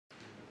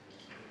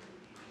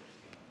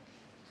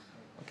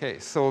Okay,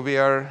 so we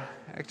are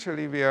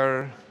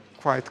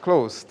quite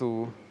close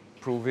to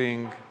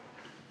proving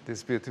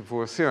this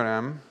beautiful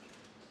theorem.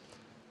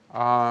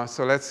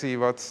 So let's see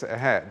what's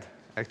ahead.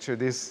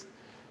 Actually,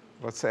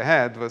 what's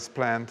ahead was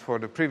planned for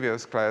the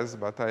previous class,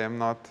 but I am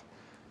not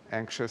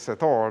anxious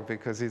at all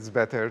because it's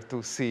better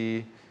to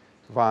see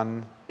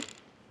one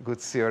good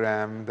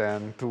theorem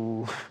than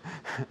two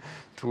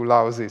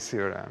lousy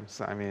theorems.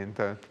 I mean,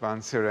 that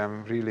one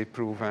theorem really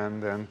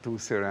proven than two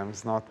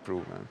theorems not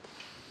proven.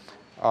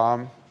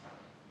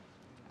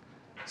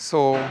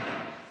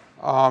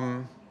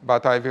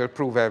 But I will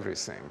prove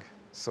everything.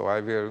 So I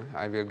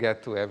will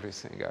get to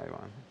everything I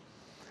want.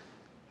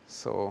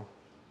 So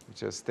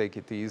just take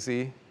it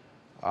easy.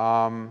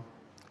 So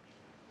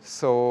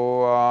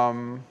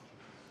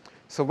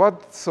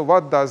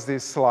what does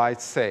this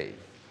slide say?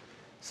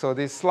 So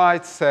this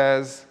slide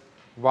says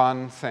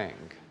one thing.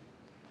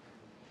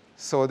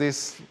 So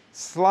this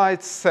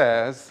slide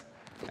says,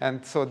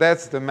 and so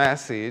that's the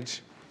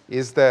message,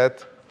 is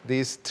that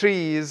these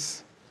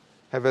trees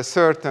have a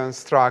certain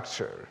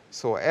structure.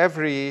 So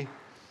every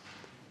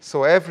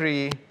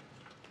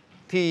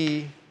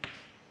T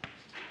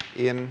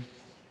in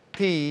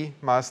T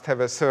must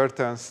have a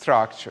certain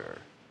structure.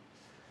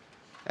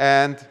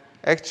 And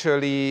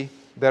actually,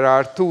 there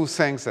are two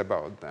things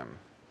about them.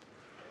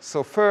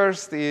 So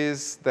first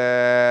is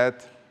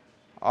that,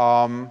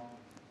 well,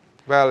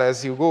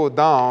 as you go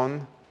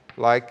down,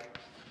 like,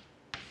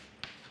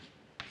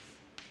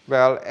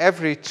 well,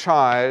 every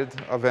child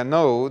of a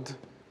node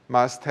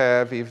must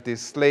have, if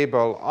this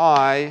label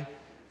I,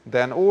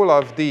 then all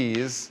of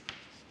these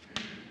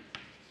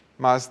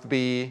must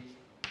be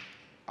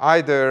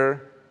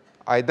either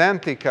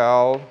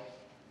identical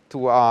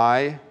to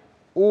I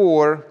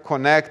or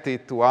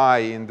connected to I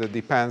in the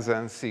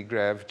dependency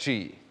graph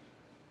G.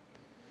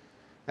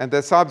 And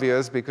that's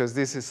obvious because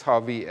this is how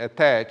we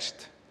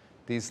attached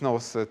these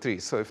nodes to the tree.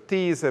 So if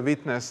T is a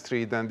witness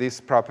tree, then this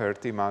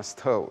property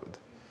must hold.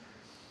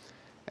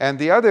 And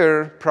the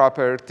other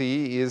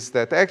property is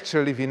that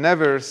actually we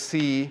never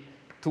see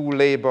two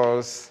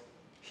labels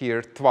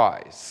here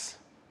twice.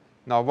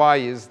 Now, why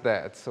is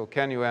that? So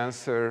can you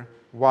answer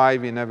why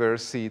we never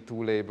see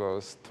two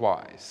labels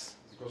twice?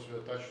 Because we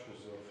attach to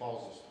the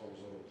farthest from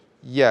the root.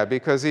 Yeah,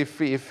 because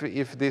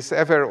if this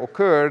ever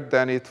occurred,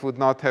 then it would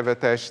not have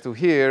attached to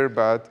here,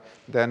 but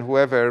then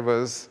whoever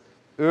was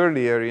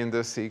earlier in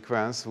the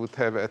sequence would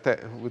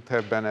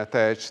have been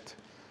attached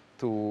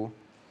to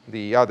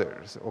the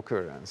other's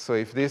occurrence. So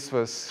if this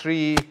was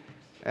 3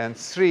 and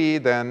 3,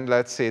 then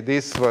let's say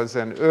this was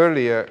an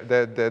earlier,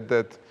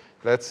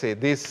 let's say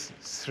this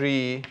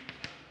 3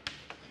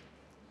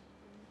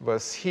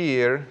 was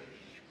here,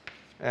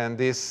 and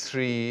this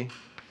 3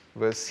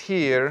 was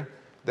here,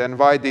 then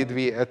why did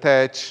we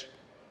attach,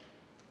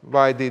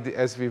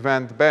 as we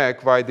went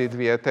back, why did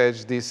we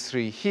attach this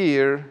 3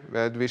 here,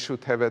 where we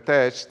should have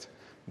attached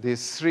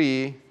this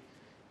 3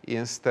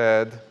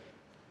 instead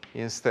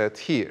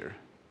here?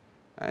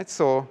 Right?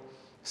 So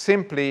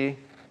simply,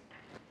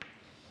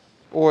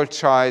 all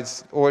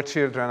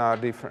children are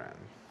different.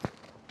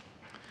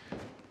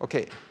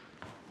 Okay,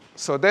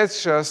 so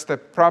that's just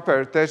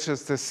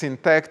a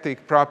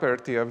syntactic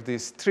property of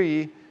this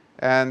tree,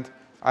 and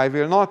I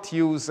will not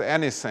use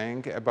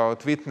anything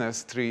about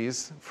witness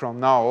trees from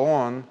now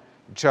on,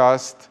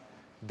 just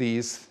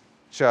these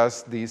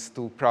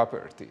two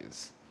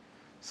properties.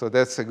 So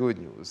that's the good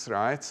news,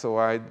 right?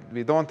 So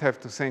we don't have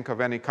to think of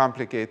any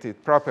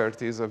complicated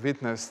properties of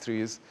witness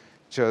trees,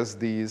 just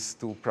these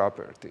two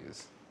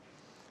properties.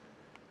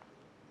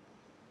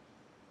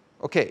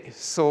 Okay,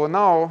 so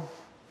now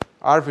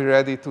are we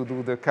ready to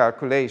do the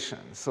calculation?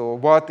 So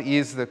what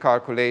is the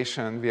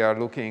calculation we are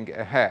looking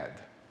ahead?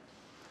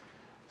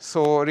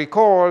 So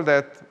recall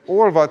that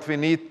all what we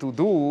need to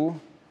do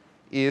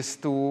is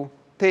to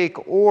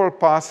take all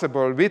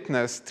possible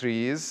witness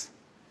trees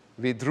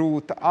with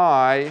root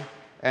I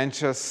and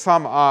just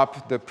sum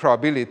up the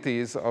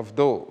probabilities of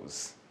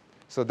those.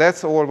 So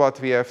that's all what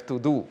we have to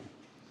do.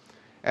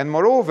 And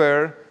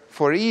moreover,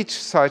 for each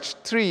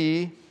such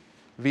tree,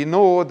 we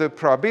know the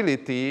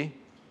probability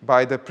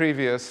by the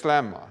previous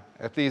lemma,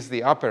 at least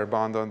the upper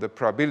bound on the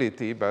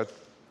probability, but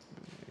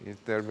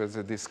there was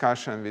a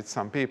discussion with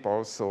some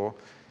people, so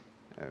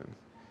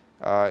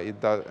it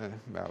does,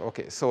 well,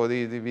 okay, so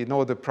we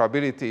know the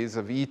probabilities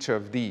of each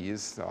of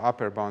these. The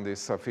upper bound is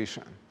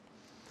sufficient.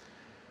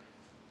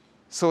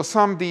 So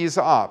sum these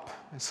up.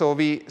 So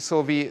we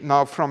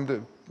now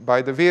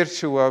by the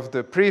virtue of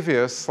the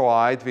previous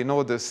slide, we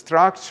know the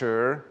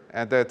structure,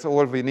 and that's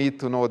all we need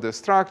to know the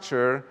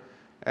structure.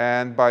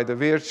 And by the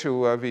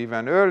virtue of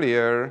even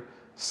earlier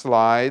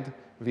slide,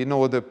 we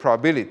know the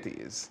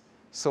probabilities.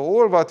 So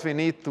all what we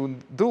need to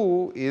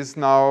do is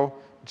now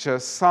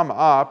just sum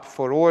up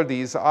for all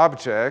these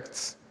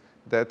objects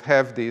that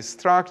have this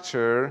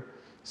structure.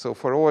 So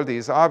for all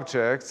these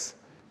objects,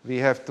 we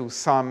have to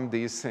sum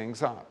these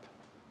things up.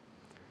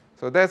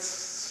 So that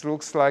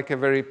looks like a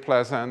very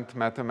pleasant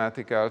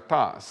mathematical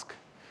task.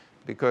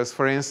 Because,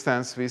 for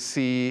instance, we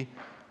see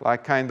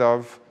like kind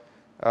of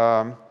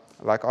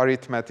like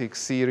arithmetic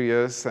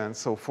series and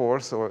so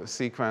forth, or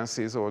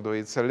sequences, although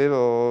it's a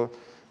little,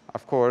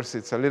 of course,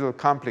 it's a little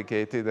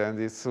complicated, and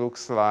it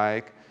looks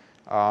like,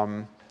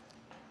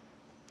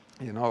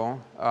 you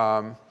know,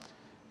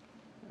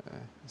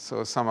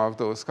 so some of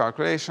those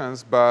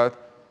calculations, but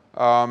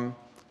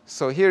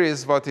so here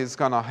is what is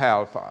going to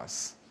help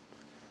us.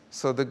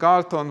 So the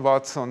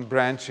Galton-Watson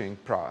branching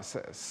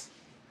process.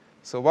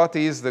 So what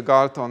is the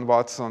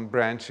Galton-Watson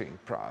branching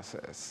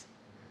process?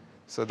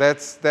 So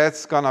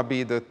that's going to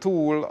be the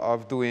tool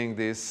of doing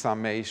this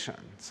summation.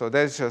 So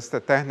that's just a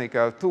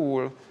technical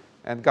tool,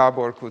 and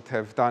Gabor could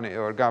have done it,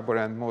 or Gabor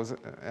and Moser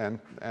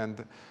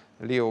and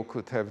Leo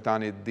could have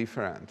done it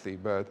differently.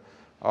 But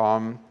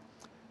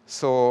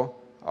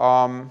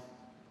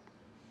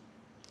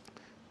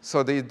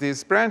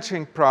this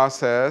branching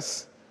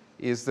process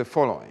is the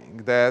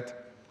following: that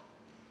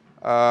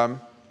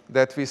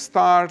we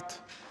start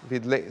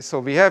with,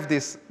 so we have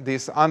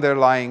this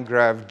underlying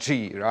graph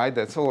G, right?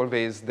 That's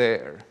always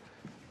there.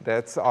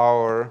 That's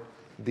our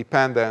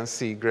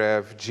dependency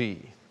graph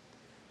G.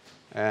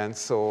 And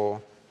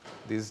so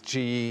this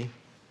G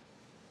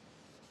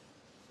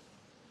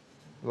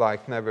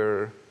like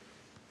never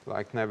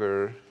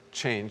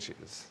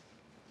changes.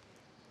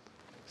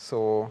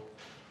 So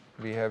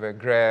we have a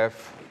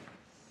graph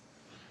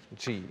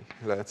G,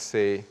 let's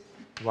say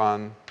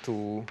 1,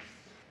 2,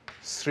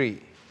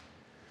 3.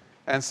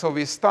 And so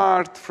we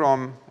start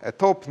from a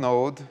top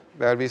node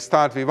where we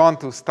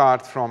want to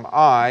start from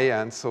I,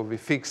 and so we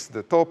fix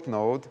the top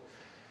node.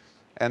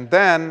 And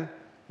then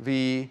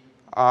we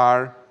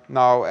are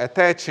now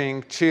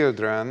attaching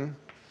children.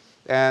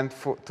 And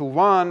to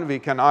 1, we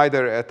can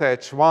either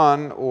attach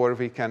 1 or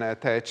we can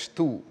attach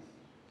 2.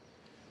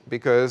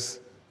 Because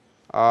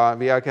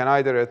we can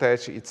either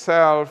attach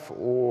itself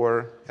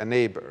or a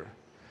neighbor.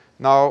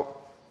 Now,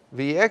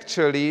 we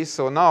actually,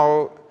 so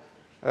now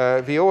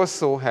we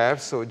also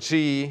have, so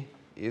G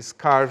is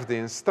carved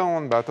in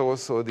stone, but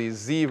also the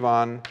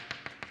Z1,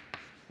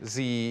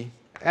 Zn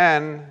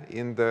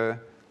in the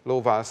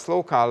Lovasz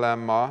local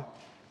lemma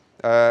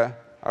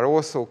are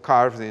also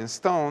carved in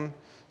stone.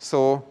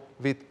 So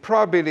with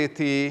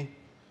probability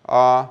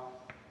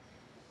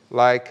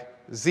like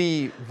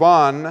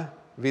Z1,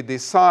 we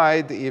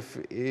decide if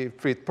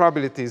with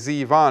probability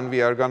Z1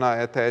 we are going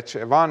to attach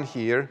a 1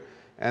 here,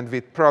 and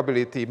with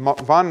probability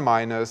 1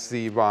 minus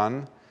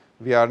Z1,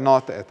 we are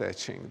not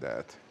attaching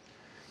that.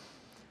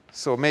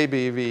 So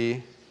maybe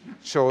we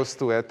chose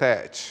to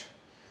attach.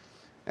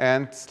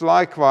 And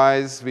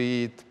likewise,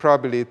 with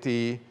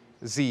probability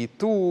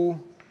Z2,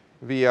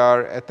 we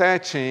are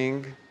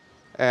attaching,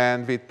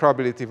 and with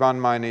probability 1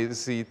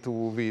 minus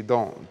Z2, we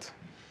don't.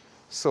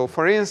 So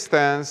for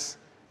instance,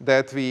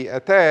 that we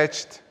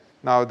attached,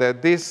 now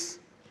that this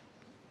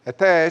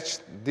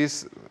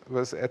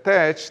was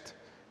attached,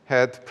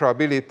 had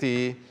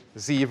probability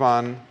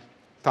Z1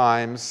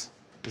 times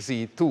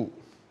Z2.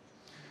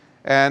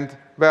 And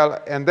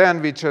well, and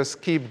then we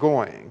just keep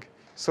going.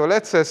 So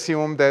let's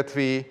assume that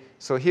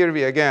so here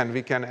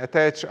we can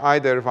attach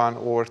either 1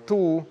 or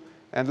 2,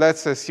 and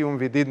let's assume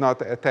we did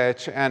not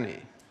attach any.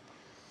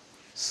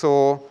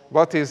 So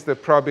what is the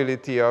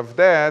probability of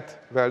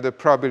that? Well, the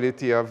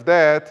probability of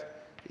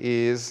that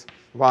is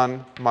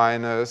 1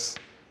 minus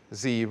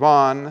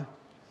Z1.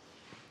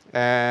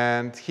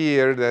 And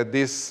here that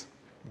this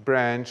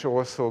branch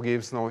also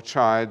gives no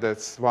child,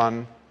 that's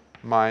 1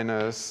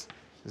 minus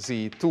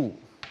Z2.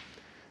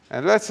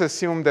 And let's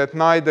assume that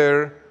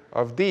neither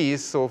of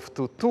these, so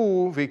to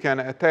 2, we can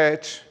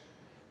attach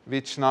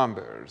which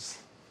numbers?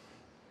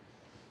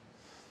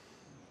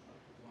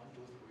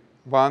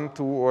 1,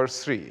 2, or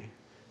 3.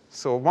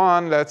 So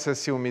 1, let's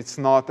assume it's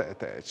not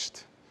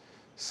attached.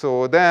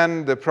 So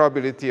then the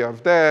probability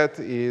of that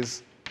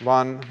is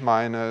 1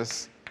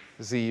 minus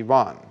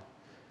Z1.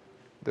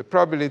 The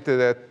probability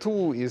that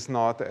 2 is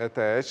not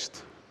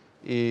attached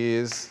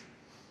is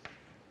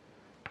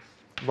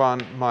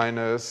 1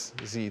 minus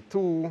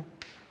Z2,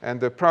 and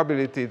the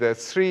probability that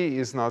 3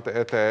 is not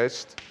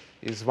attached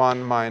is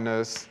 1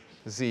 minus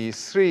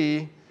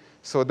Z3.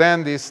 So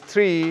then this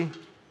 3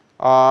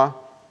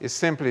 it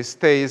simply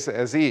stays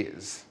as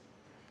is.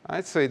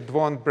 Right? So it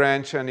won't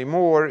branch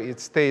anymore,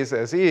 it stays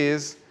as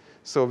is.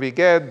 So we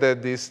get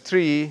that this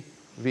 3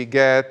 we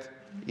get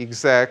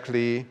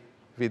exactly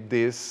with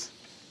this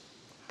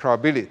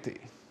probability.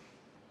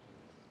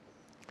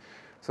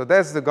 So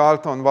that's the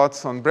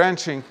Galton-Watson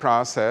branching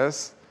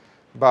process.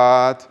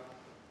 But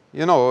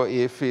you know,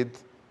 if it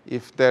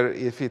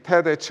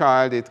had a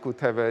child, it could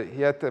have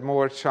yet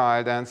more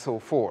child, and so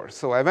forth.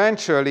 So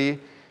eventually,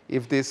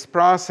 if this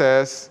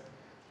process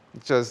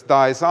just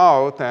dies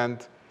out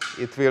and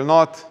it will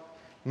not,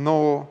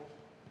 no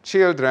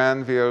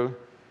children will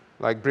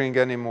like bring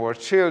any more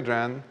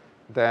children,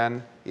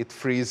 then it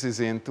freezes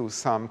into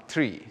some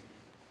tree.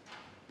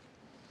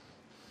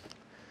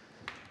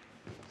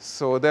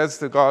 So that's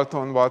the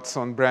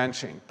Galton-Watson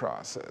branching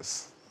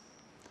process.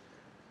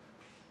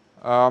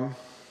 So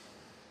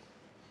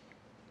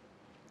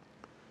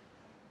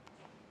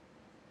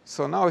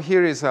now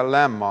here is a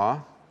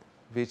lemma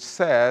which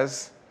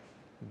says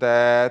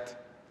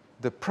that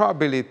the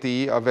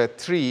probability of a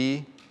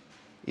tree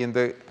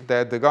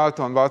that the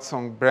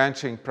Galton-Watson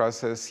branching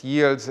process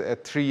yields a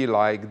tree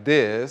like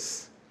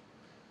this,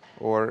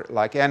 or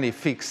like any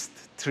fixed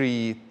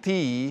tree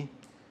T,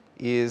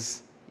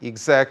 is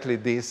exactly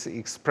this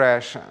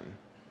expression.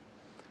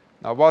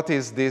 Now, what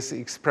is this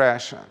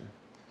expression?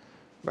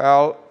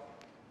 Well,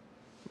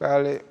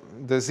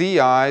 the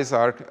zi's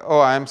are,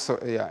 oh, I'm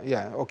sorry,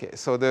 okay.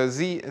 So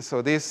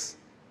so this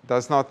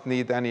does not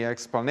need any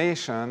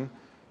explanation.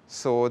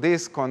 So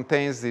this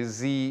contains the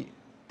z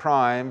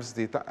primes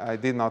that I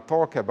did not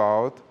talk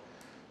about.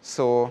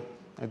 So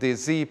the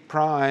z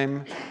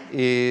prime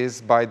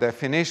is, by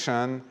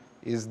definition,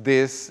 is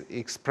this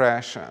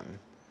expression,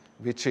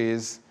 which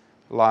is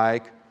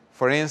like,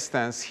 for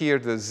instance, here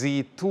the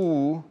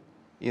z2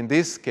 in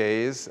this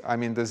case, I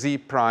mean the z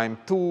prime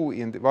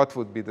 2, what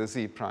would be the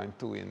z prime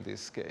 2 in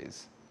this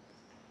case?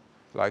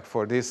 Like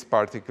for this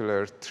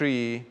particular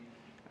tree,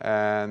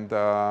 and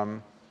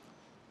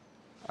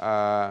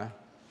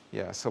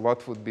yeah, so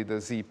what would be the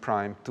z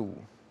prime 2?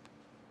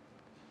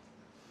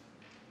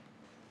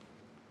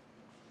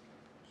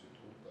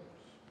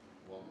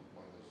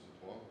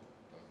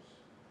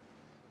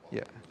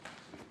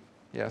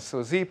 Yeah,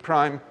 so z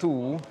prime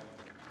 2,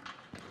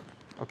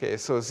 okay,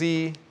 so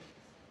z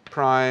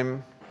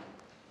prime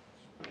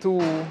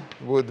 2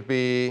 would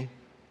be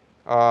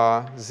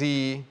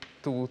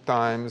z2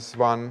 times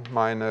 1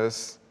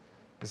 minus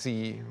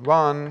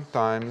z1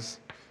 times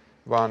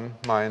 1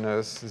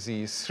 minus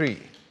z3.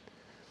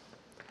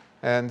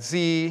 And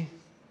z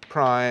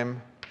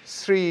prime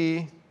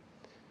 3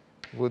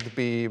 would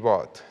be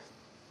what?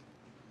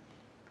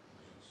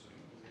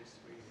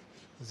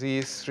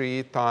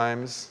 z3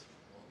 times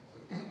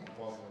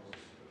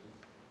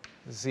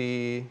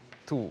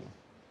z2.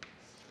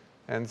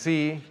 And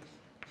z1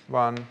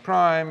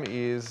 prime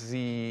is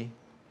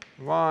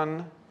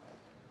z1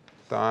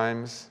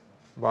 times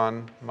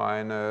 1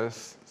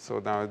 minus, so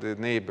now the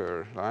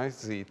neighbor, right,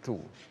 z2.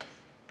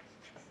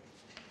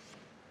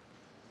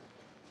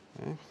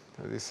 Okay,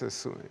 so this is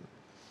assuming.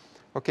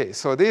 Okay,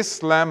 so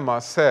this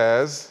lemma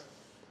says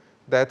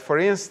that, for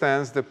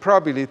instance, the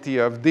probability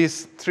of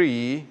this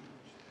tree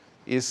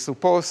is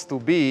supposed to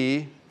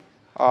be,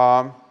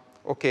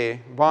 okay,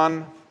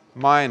 1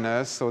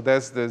 minus, so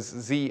that's the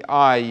zi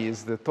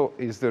is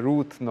the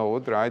root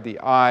node, right? The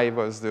I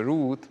was the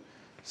root.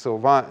 So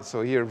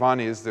here 1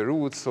 is the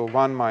root, so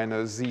 1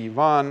 minus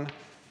z1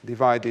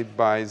 divided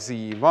by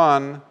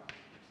z1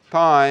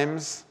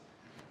 times,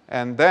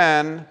 and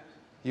then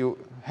you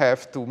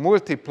have to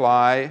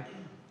multiply,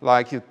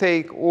 like you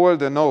take all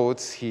the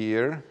nodes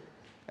here,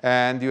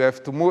 and you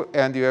have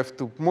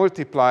to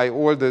multiply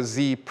all the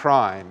z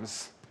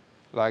primes,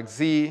 like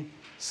z.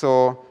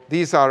 So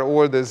these are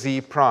all the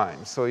z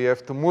primes. So you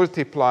have to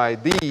multiply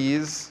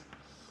these,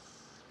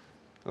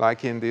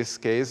 like in this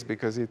case,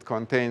 because it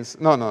contains,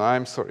 no,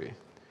 I'm sorry.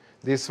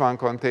 This one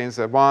contains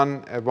a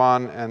 1,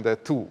 and a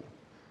 2,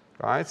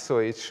 right? So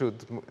you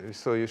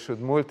should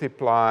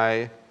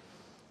multiply,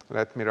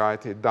 let me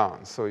write it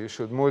down. So you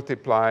should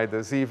multiply the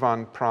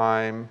z1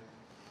 prime.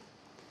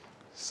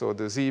 So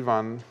the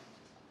z1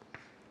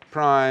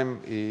 prime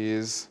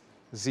is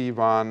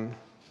z1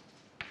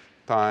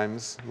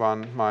 times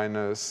 1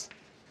 minus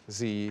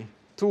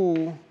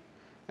z2.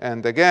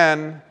 And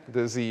again,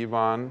 the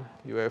z1,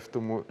 you have to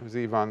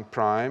z1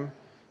 prime.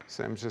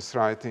 So I'm just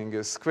writing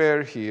a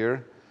square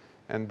here.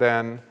 And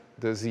then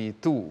the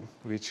z2,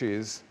 which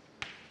is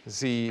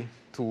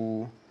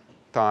z2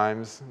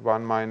 times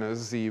 1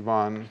 minus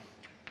z1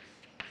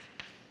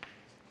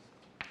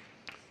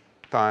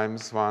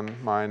 times 1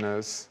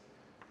 minus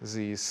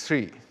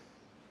z3.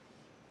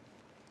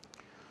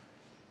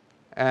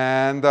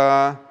 And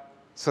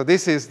so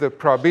this is the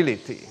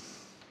probability,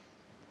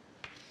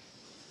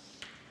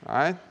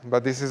 right?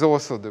 But this is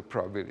also the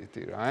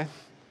probability, right?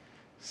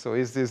 So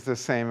is this the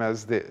same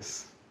as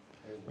this?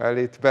 Well,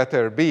 it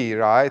better be,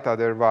 right?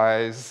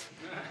 Otherwise,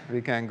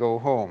 we can go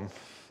home.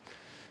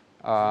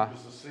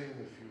 It's the same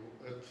if you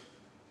add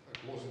a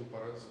closing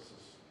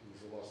parenthesis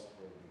in the last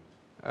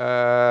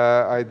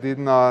probability. I did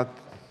not.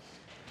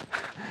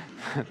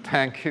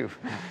 Thank you.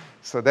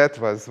 So that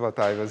was what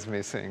I was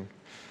missing.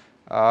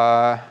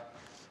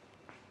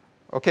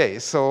 Okay,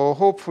 so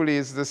hopefully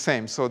it's the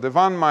same. So the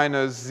 1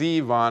 minus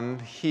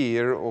z1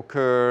 here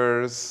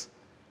occurs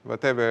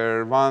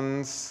whatever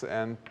once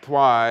and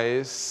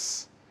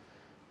twice,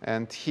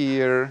 and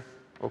here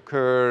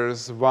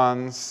occurs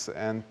once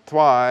and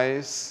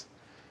twice.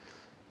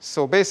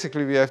 So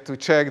basically we have to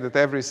check that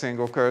everything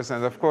occurs,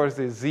 and of course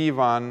this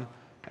z1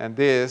 and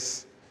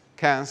this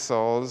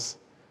cancels,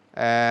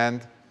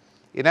 and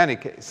in any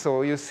case,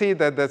 so you see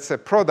that that's a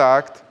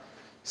product.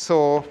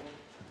 So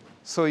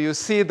you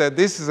see that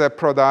this is a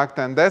product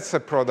and that's a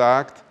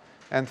product,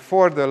 and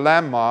for the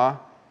lemma,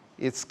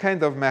 it's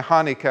kind of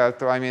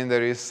mechanical. I mean,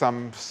 there is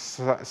some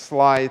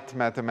slight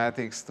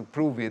mathematics to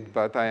prove it,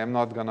 but I am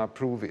not going to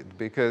prove it,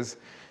 because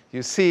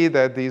you see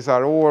that these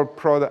are all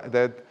product,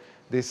 that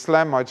this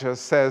lemma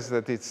just says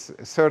that it's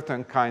a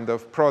certain kind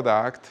of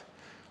product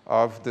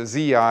of the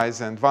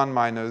zi's and 1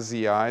 minus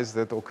zi's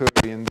that occur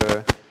in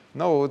the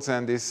nodes,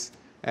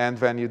 and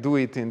when you do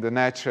it in the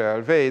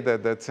natural way,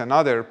 that's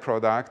another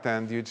product,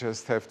 and you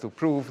just have to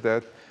prove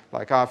that,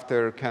 like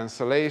after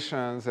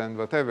cancellations and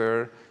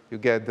whatever, you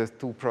get the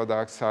two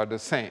products are the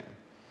same.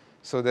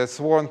 So that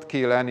won't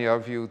kill any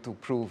of you to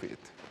prove it.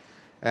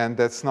 And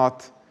that's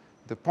not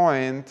the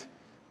point.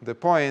 The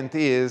point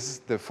is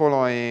the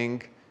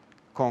following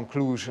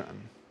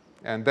conclusion.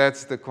 And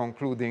that's the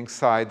concluding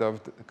side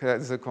of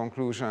that's the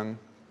conclusion.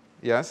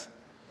 Yes?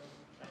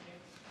 I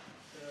think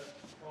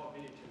the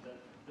probability that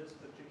this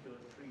particular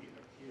tree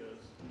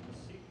appears in the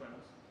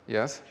sequence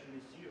Yes? is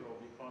actually 0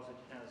 because it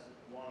has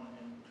 1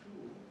 and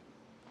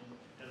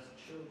 2 as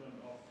children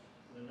of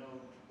the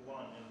node 1,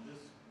 and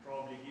this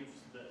probably gives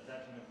that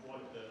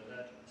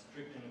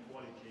strict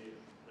inequality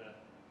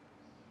that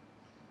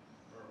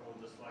were on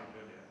the slide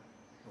earlier.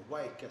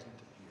 Why it doesn't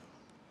appear?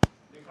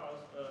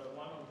 Because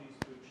one of these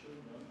two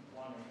children,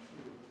 1 and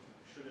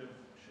 2,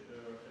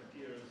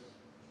 occurs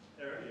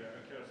earlier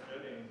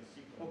in the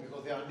sequence. Oh,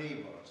 because they are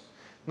neighbors.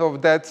 No,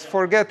 that's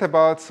forget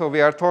about, so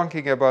we are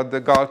talking about the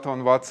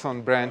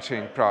Galton-Watson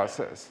branching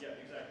process. Yeah,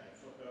 exactly.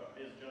 So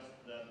it's just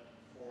that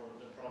for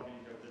the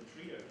probability of the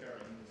tree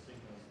occurring in the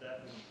sequence,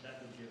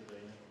 that would give the...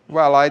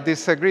 Well, I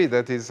disagree.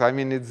 That is, I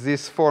mean, it's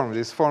this form.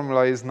 This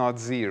formula is not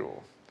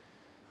 0.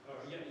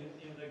 Yeah, in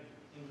the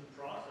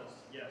process,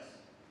 yes,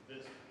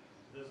 this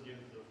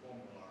gives the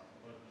formula,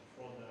 but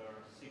for the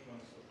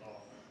sequence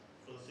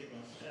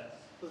S.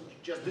 So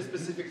just this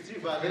specific tree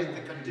violates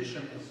the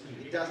condition.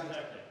 It doesn't.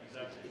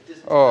 Exactly. It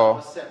isn't Oh.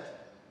 a set.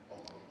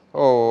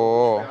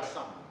 Oh,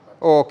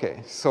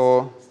 okay.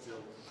 So,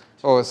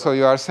 so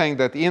you are saying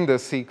that in the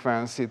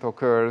sequence it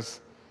occurs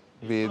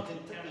with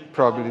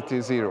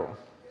probability 0.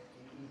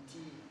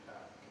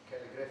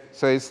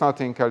 So it's not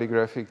in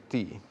calligraphic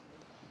T.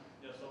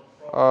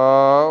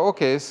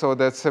 Okay, so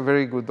that's a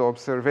very good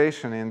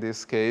observation in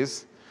this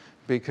case,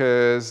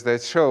 because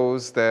that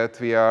shows that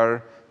we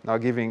are now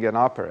giving an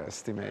upper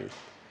estimate.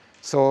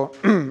 So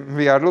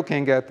we are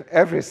looking at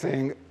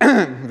everything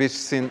which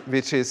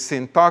is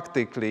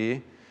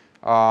syntactically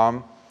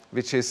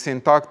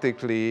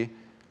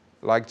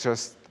like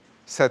just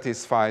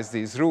satisfies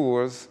these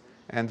rules,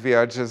 and we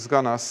are just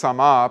gonna sum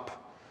up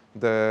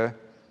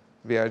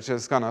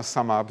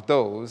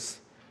those,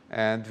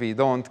 and we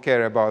don't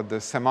care about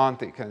the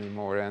semantic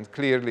anymore. And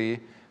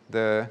clearly,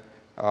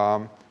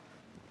 our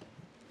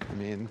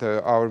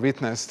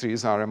witness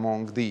trees are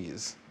among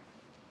these.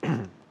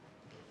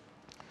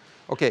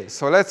 Okay,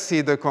 so let's see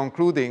the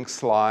concluding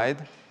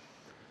slide.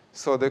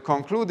 So the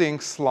concluding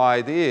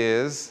slide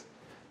is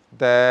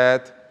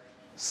that,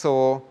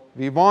 so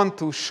we want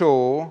to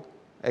show,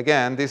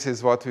 again, this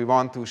is what we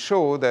want to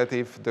show, that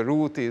if the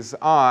root is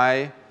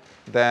I,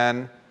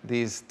 then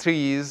these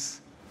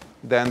trees,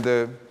 then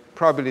the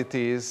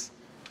probabilities,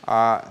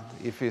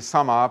 if we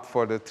sum up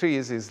for the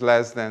trees, is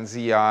less than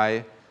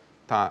Zi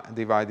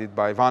divided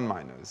by 1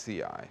 minus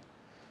Zi.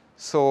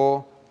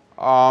 So,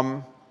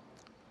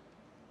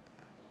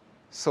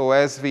 so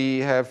as we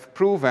have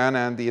proven,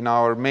 and in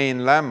our main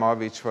lemma,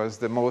 which was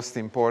the most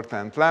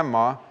important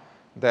lemma,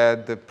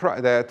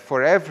 that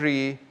for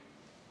every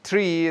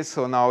tree,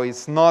 so now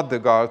it's not the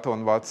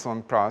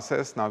Galton-Watson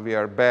process. Now we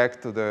are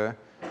back to the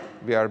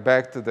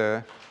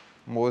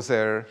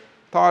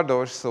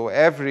Moser-Tardos. So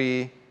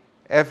every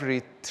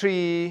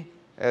tree,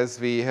 as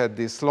we had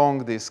this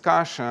long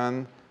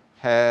discussion,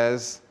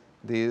 has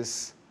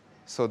this.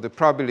 So the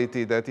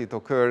probability that it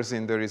occurs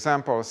in the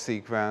resample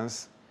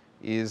sequence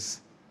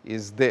is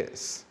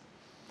this.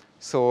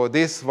 So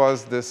this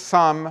was the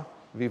sum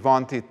we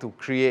wanted to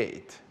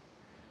create.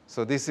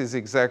 So this is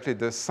exactly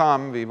the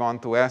sum we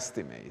want to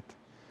estimate.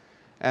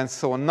 And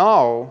so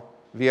now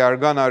we are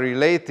going to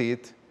relate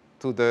it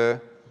to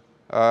the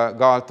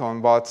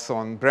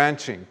Galton-Watson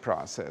branching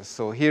process.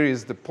 So here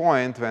is the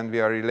point when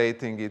we are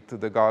relating it to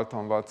the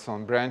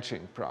Galton-Watson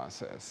branching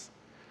process.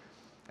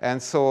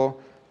 And so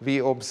we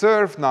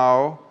observe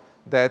now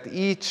that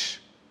each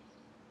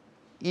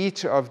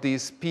of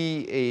these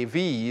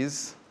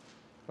PAVs,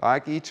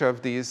 like each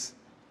of these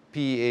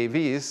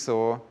PAVs,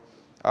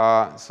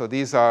 so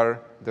these are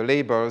the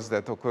labels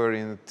that occur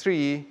in the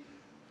tree,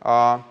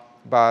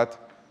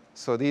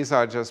 so these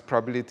are just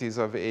probabilities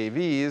of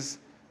AVs.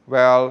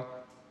 Well,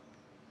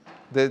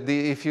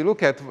 if you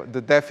look at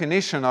the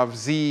definition of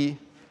Z,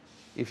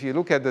 if you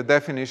look at the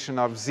definition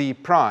of Z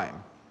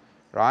prime,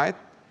 right,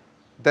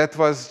 that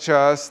was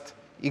just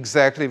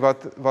exactly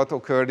what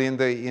occurred in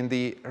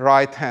the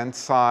right-hand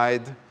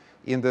side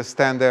in the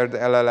standard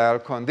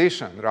LLL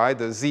condition, right?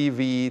 The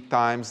ZV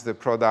times the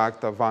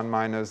product of 1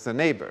 minus the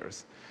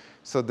neighbors.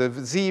 So the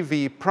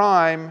ZV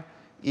prime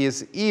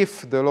is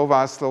if the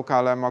Lovasz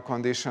local lemma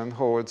condition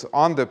holds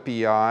on the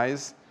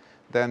PIs,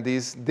 then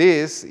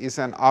this is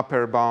an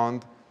upper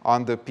bound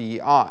on the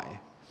PI.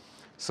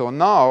 So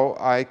now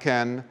I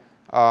can,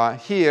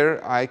 here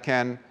I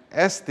can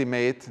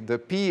estimate the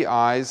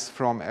PIs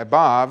from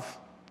above,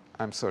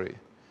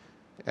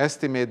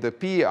 estimate the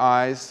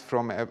PIs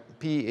from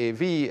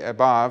PAV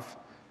above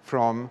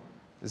from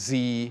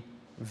ZV.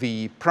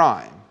 v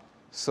prime.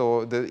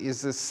 So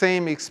it's the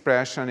same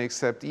expression,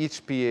 except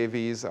each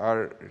PAVs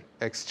are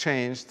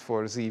exchanged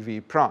for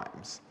ZV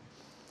primes.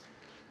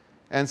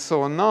 And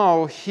so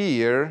now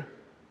here,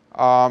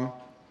 I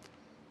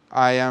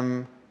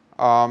am,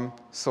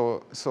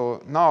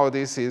 so now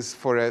this is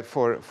for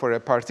a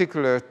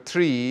particular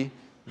tree,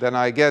 then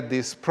I get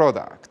this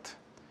product.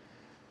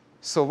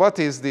 So what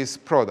is this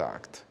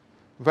product?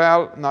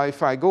 Well, now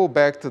if I go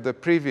back to the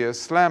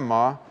previous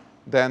lemma,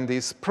 then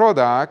this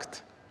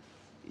product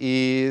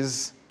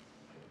is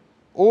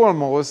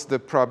almost the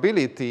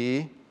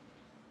probability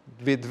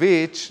with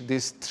which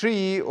this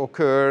tree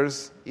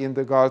occurs in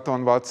the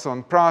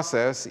Galton-Watson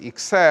process,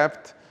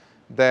 except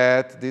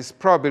that this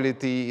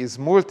probability is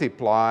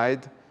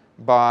multiplied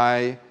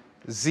by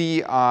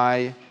zi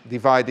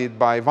divided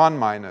by 1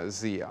 minus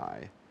zi.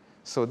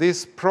 So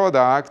this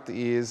product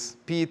is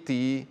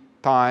pt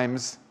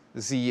times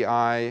zi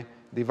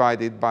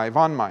divided by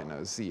 1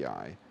 minus zi.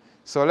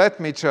 So let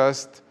me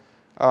just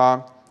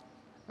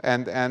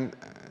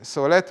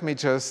so let me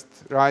just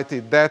write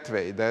it that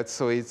way.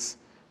 So it's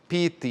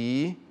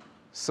pt.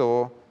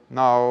 So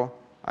now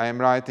I am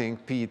writing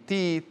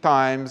pt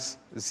times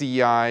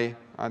zi and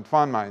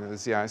 1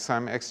 minus zi. So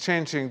I'm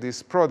exchanging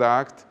this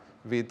product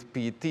with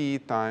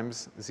pt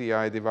times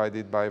zi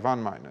divided by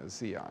 1 minus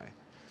zi.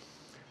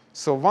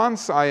 So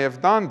once I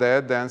have done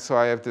that, then so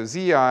I have the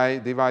zi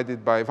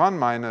divided by 1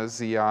 minus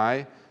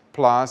zi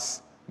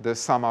plus the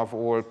sum of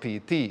all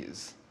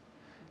pt's.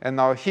 And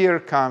now here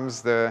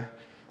comes the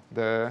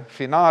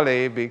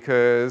finale,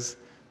 because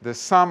the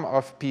sum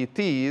of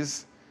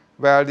pt's,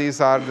 well, these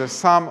are the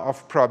sum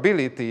of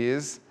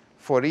probabilities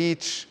for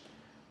each,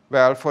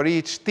 well, for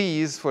each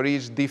t's, for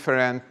each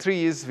different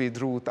trees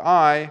with root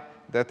I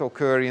that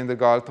occur in the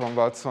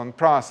Galton-Watson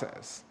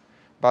process.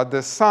 But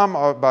the sum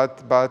of,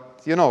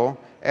 but you know,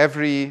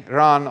 every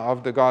run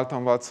of the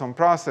Galton-Watson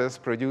process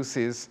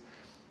produces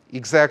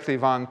exactly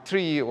one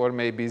tree, or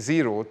maybe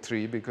 0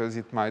 tree, because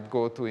it might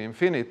go to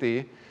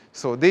infinity.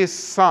 So this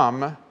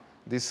sum,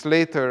 this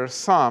later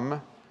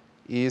sum,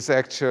 is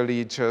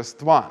actually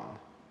just 1.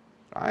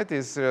 Right?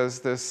 It's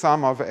just the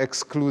sum of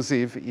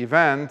exclusive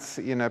events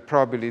in a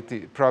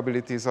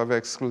probabilities of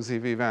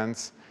exclusive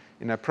events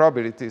in a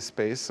probability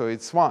space, so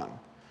it's 1.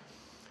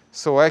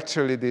 So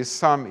actually this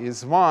sum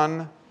is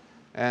 1,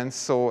 and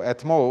so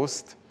at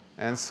most,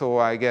 and so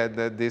I get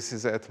that this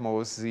is at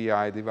most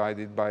zi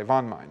divided by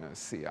 1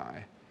 minus ci.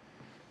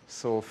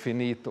 So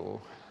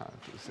finito, how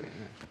to say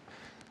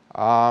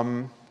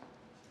that.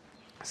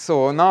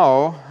 So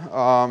now,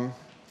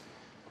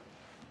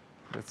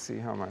 let's see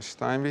how much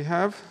time we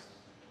have.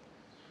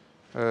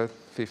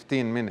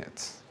 15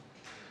 minutes.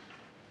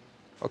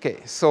 Okay,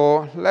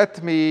 so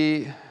let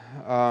me,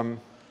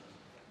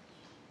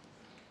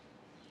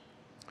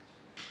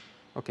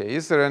 okay,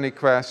 is there any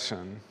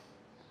question?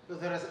 So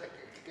there is a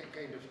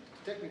kind of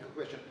technical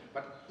question,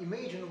 but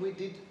imagine we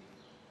take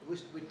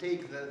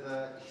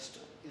the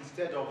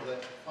instead of the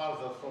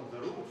farther from the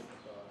roof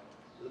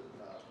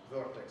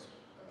vertex,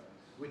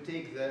 we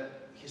take the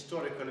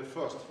historically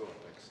first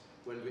vertex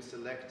when we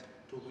select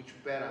to which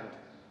parent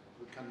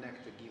we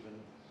connect a given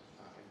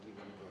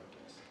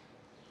vertex.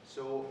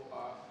 So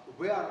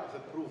where the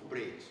proof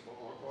breaks,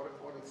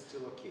 or it's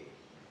still okay?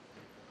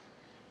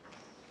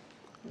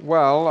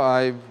 Well,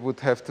 I would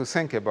have to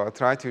think about,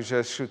 right? You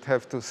just should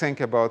have to think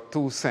about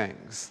two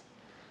things.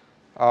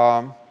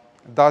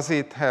 Does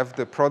it have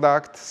the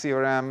product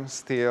theorem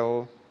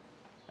still?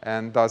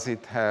 And does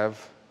it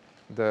have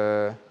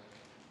the,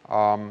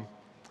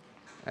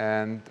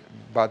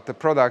 but the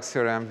product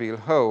theorem will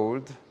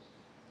hold,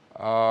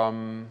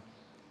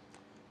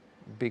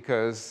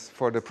 because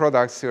for the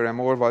product theorem,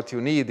 all what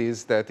you need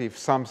is that if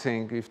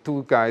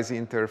two guys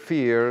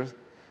interfere,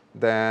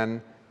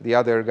 then the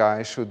other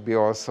guy should be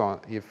also,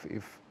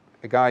 if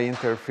a guy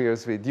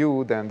interferes with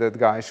you, then that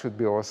guy should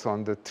be also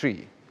on the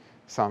tree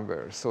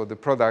somewhere. So the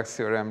product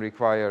theorem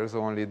requires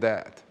only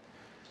that.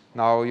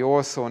 Now you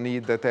also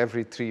need that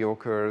every tree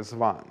occurs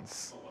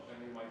once. But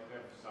then you might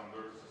have some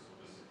vertices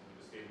with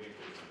the same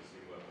matrix at the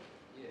same level.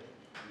 Yeah.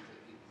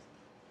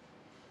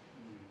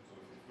 So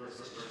first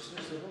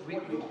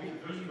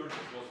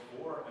vertex was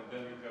 4, and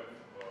then you have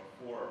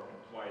 4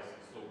 twice,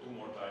 so 2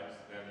 more times,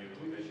 then you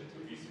rotation to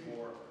this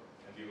 4,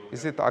 and you will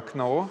Is it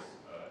Akno?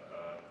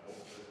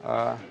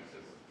 Akno.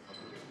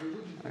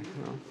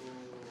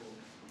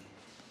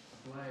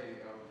 Apply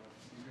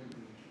even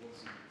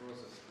what's in the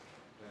process,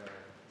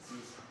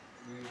 since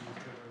we have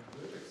a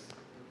vertex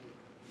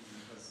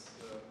has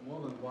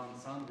more than one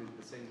sun with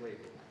the same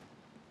label.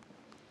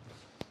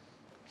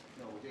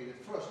 No, we take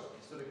the first,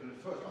 historically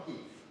first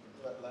key.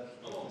 Let's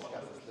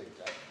discuss this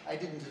later. I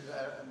didn't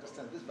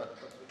understand this, but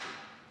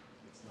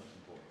it's not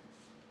important.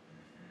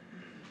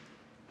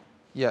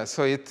 Yeah,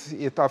 so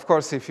it of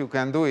course, if you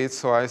can do it,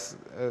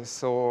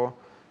 so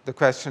the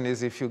question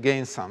is if you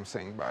gain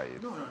something by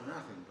it. No,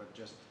 nothing, but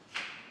just.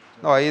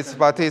 No,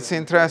 it's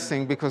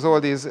interesting because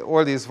all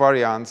these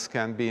variants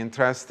can be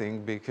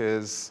interesting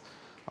because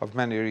of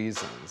many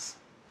reasons.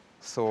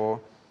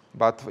 So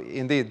But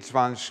indeed,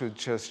 one should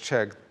just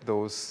check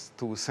those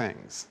two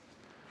things.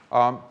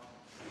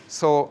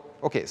 So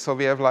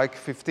we have like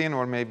 15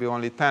 or maybe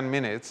only 10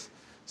 minutes.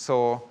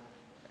 So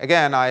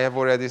again, I have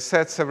already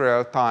said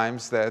several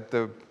times that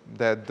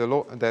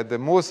the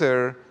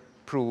Moser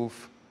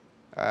proof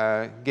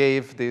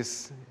gave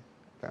this,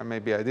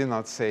 maybe I did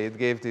not say it,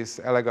 gave this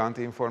elegant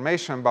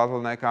information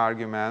bottleneck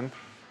argument.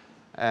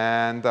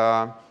 And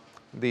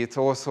it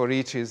also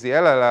reaches the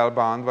LLL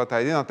bound. What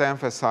I did not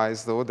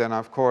emphasize, though, then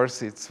of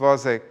course it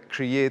was a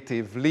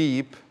creative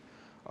leap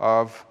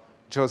of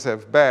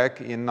Joseph Beck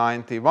in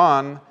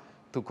 '91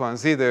 to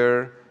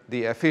consider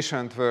the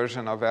efficient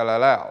version of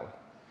LLL,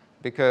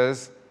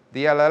 because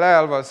the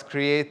LLL was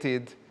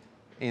created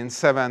in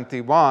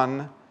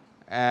 '71,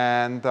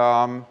 and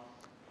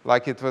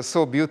like it was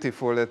so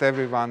beautiful that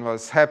everyone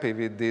was happy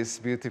with this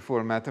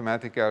beautiful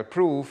mathematical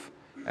proof,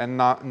 and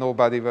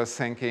nobody was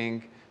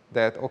thinking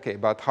that, okay,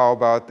 but how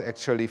about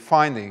actually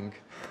finding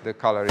the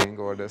coloring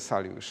or the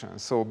solution?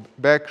 So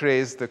Beck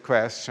raised the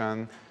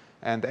question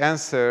and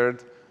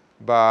answered,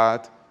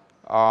 but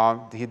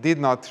he did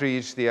not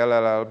reach the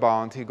LLL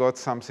bound. He got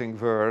something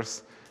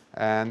worse,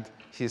 and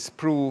his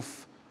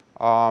proof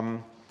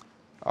was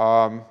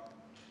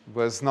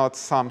not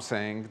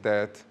something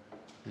that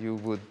you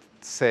would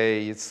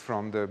say it's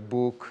from the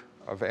book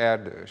of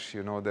Erdős.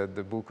 You know that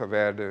the book of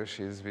Erdős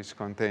is which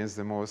contains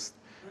the most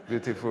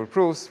beautiful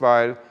proofs,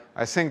 while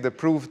I think the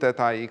proof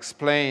that I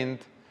explained,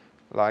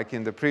 like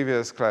in the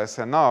previous class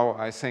and now,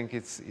 I think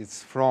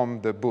it's from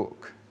the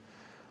book.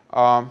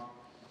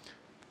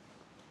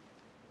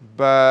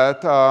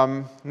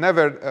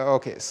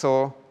 Okay,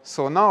 so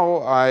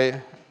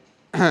now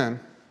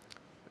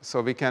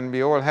so we can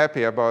be all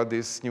happy about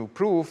this new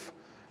proof,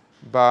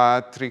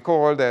 but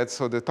recall that,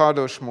 so the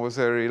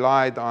Tardos-Moser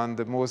relied on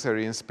the Moser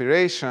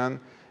inspiration,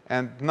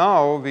 and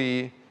now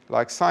we,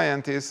 like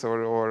scientists,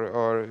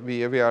 or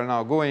we are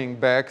now going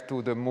back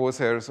to the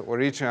Moser's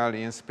original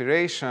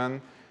inspiration,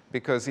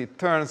 because it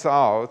turns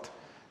out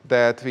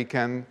that we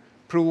can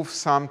prove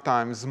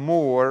sometimes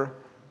more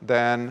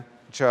than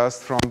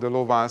just from the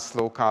Lovasz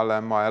local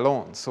lemma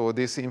alone. So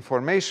this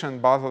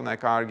information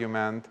bottleneck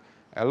argument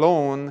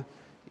alone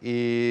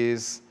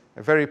is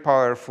a very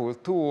powerful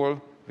tool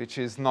which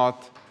is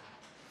not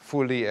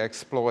fully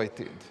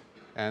exploited,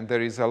 and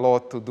there is a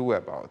lot to do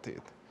about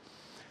it.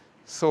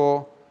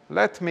 So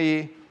let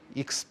me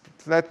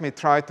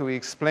try to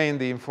explain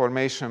the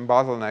information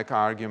bottleneck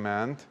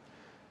argument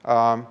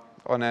on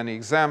an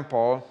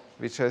example,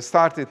 which I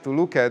started to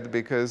look at,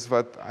 because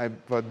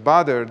what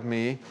bothered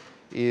me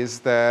is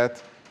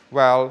that,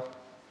 well,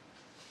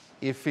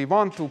 if we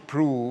want to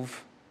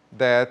prove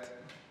that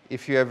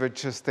if you have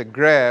just a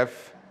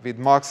graph with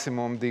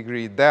maximum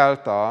degree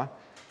delta,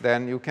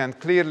 then you can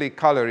clearly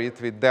color it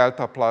with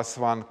delta plus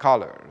 1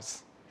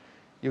 colors.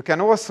 You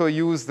can also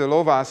use the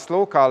Lovasz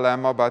local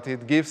lemma, but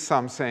it gives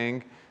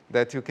something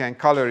that you can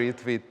color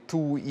it with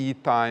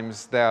 2e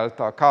times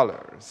delta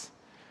colors.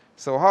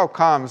 So how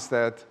comes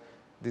that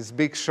this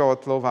big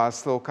shot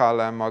Lovasz local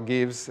lemma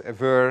gives a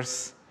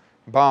worse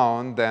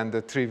bound than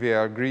the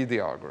trivial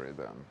greedy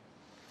algorithm?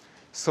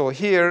 So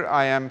here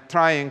I am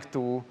trying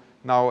to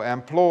now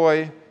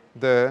employ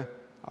the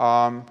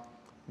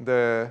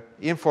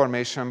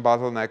information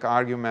bottleneck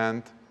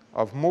argument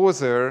of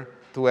Moser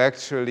to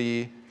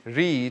actually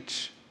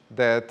reach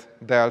that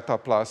delta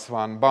plus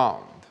 1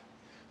 bound.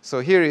 So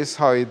here is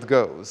how it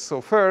goes.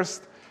 So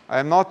first,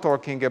 I'm not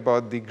talking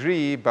about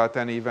degree, but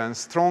an even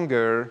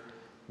stronger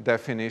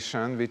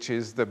definition, which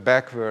is the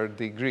backward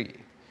degree.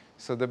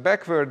 So the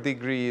backward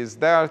degree is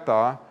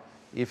delta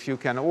if you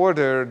can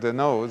order the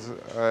nodes,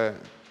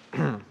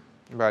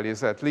 well,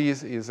 is at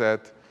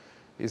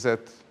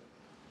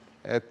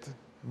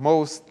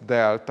most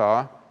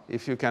delta,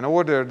 if you can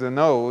order the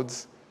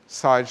nodes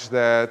such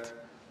that,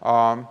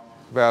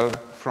 well,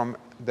 from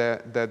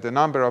the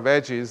number of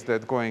edges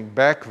that going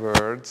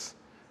backwards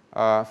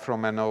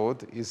from a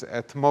node is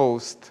at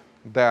most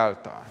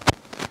delta.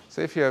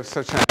 So if you have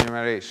such an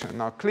enumeration.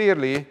 Now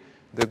clearly,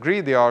 the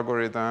greedy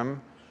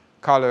algorithm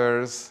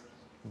colors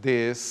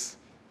this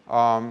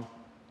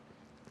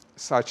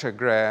such a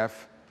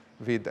graph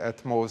with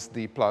at most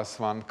d plus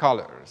 1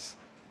 colors.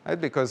 Right?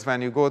 Because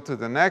when you go to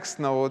the next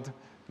node,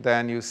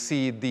 then you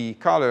see d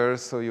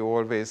colors, so you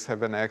always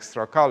have an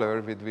extra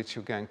color with which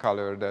you can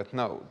color that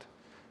node.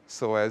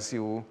 So as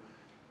you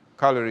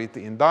color it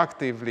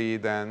inductively,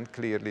 then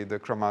clearly the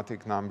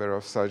chromatic number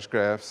of such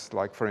graphs,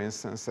 like for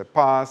instance a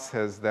pass,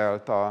 has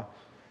delta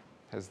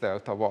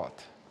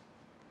what?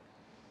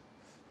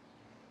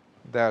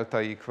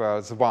 Delta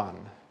equals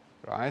 1,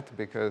 right?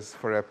 Because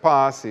for a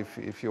pass,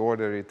 if you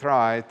order it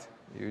right,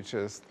 you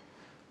just,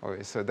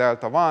 okay, so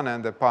delta 1,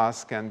 and the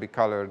pass can be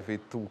colored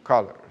with 2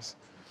 colors.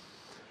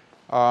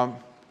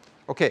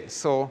 Okay,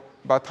 so,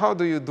 but how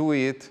do you do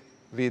it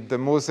with the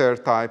Moser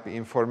type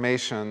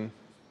information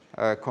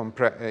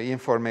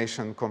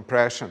compression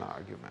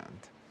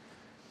argument?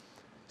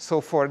 So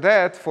for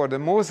that, for the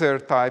Moser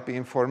type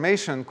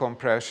information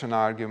compression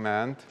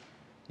argument,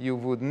 you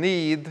would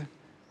need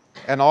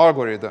an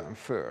algorithm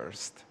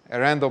first, a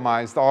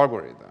randomized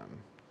algorithm.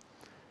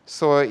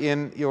 So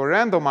in your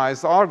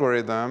randomized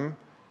algorithm,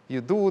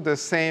 you do the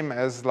same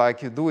as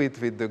like you do it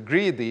with the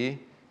greedy,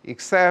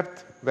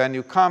 except when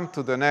you come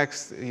to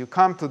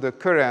the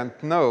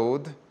current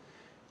node,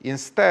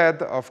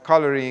 instead of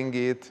coloring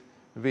it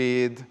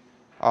with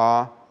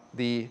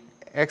the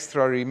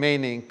extra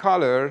remaining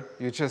color,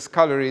 you just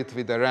color it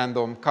with a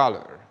random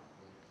color.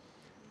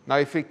 Now,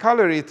 if we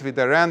color it with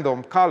a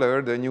random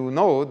color, the new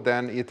node,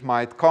 then it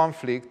might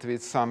conflict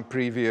with some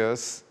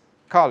previous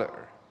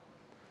color.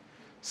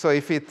 So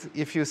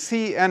if you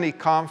see any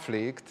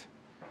conflict,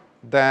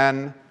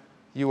 then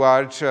you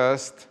are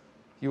just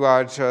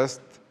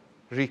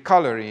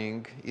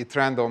recoloring it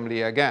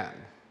randomly again.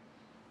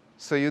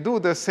 So you do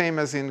the same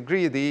as in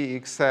greedy,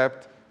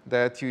 except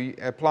that you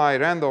apply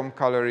random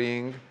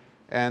coloring,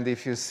 and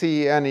if you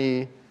see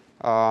any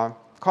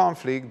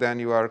conflict, then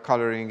you are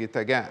coloring it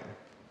again.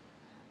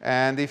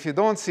 And if you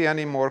don't see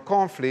any more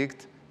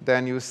conflict,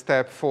 then you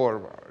step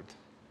forward.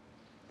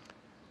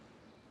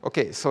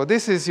 Okay, so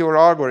this is your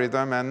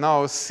algorithm, and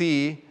now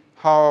see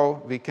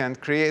how we can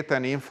create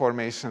an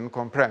information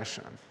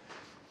compression.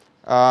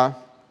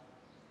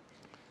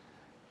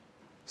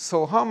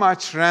 So how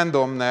much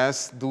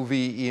randomness do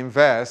we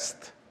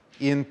invest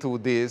into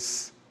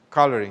this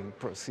coloring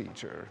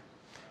procedure?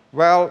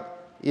 Well,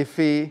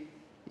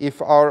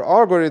 if our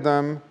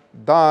algorithm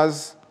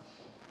does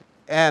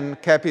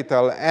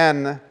capital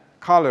N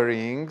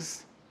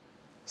colorings,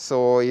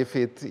 so and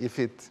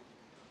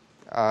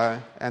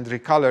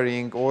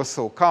recoloring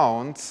also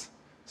counts,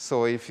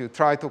 so if you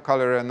try to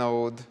color a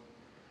node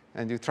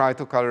and you try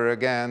to color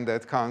again,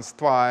 that counts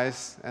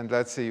twice, and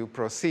let's say you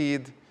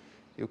proceed,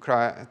 you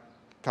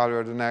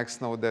color the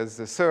next node, that's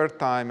the third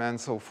time, and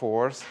so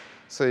forth.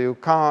 So you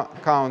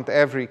count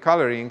every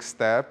coloring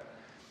step.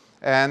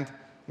 And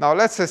now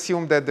let's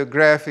assume that the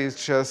graph is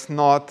just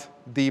not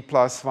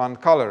d+1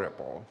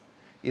 colorable.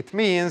 It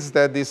means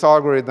that this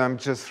algorithm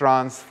just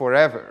runs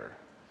forever,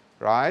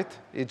 right?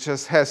 It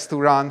just has to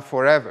run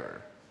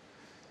forever.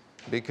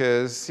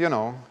 Because, you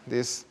know,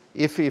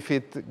 if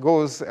it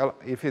goes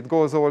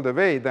all the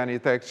way, then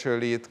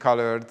it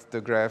colored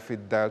the graph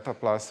with delta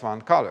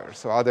 +1 color.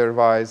 So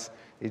otherwise,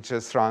 it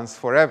just runs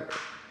forever.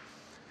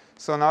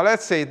 So now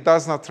let's say it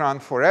does not run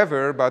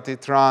forever, but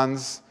it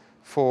runs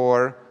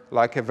for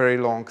like a very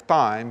long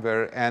time,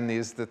 where n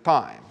is the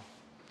time.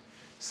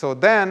 So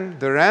then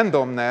the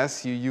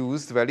randomness you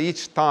used, well,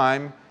 each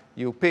time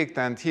you picked,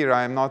 and here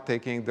I am not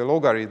taking the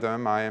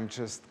logarithm, I am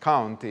just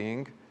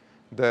counting,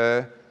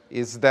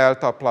 is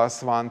delta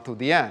 +1 to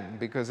the n,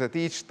 because at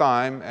each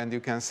time, and you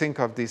can think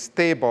of this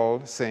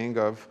table thing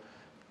of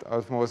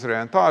Moser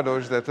and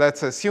Tardos, that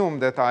let's assume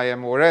that I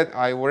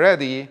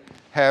already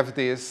have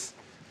this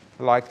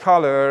like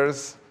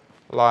colors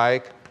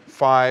like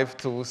 5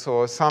 to,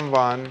 so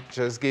someone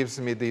just gives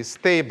me this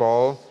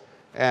table,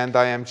 and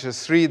I am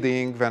just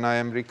reading, when I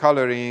am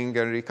recoloring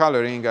and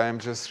recoloring, I am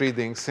just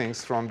reading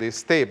things from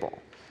this table.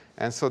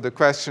 And so the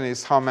question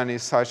is, how many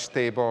such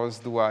tables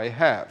do I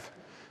have?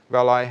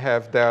 Well, I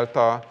have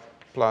delta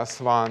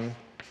 +1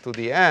 to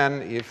the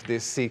n if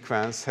this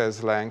sequence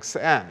has length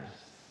n.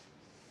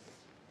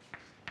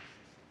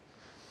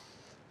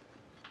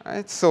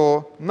 Right,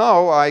 so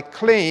now I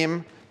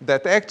claim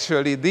that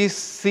actually this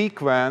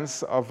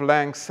sequence of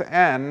length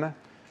n,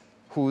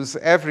 whose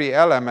every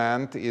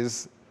element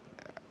is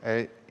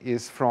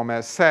from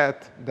a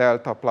set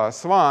delta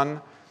 +1,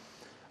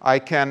 I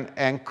can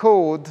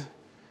encode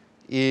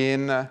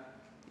in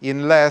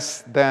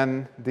less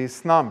than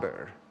this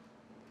number.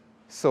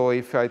 So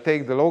if I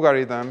take the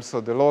logarithm,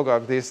 so the log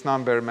of this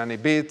number many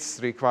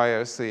bits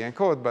requires the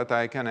encode, but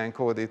I can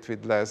encode it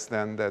with less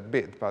than that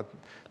bit. But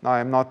now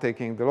I'm not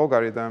taking the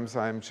logarithms,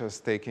 I'm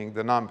just taking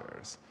the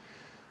numbers.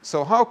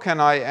 So how can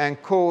I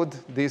encode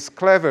this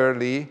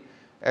cleverly,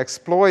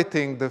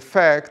 exploiting the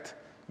fact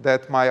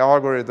that my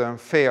algorithm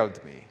failed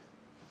me?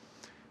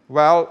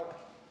 Well,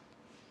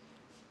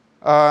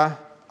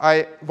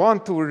 I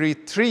want to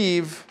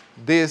retrieve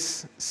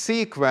this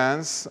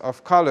sequence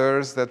of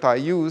colors that I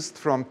used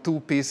from two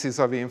pieces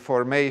of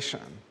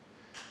information.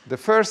 The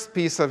first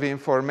piece of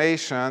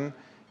information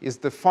is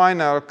the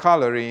final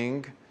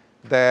coloring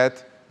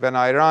that when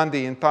I run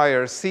the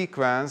entire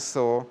sequence,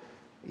 so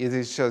it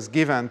is just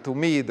given to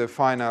me the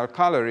final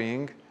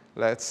coloring,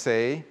 let's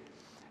say.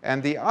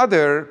 And the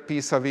other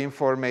piece of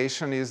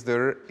information is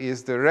the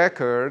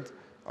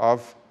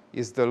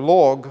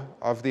log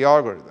of the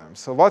algorithm.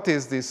 So what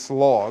is this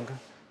log?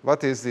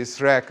 What is this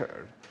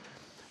record?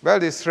 Well,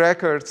 this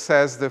record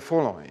says the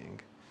following,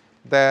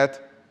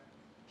 that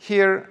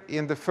here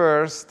in the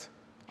first,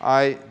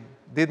 I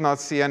did not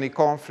see any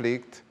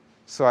conflict,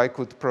 so I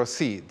could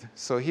proceed.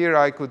 So here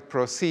I could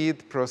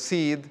proceed.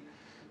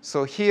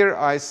 So here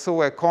I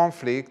saw a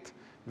conflict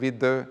with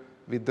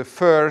the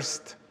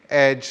first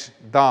edge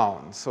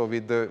down, so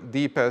with the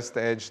deepest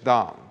edge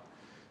down.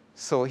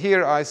 So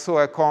here I saw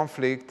a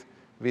conflict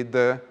with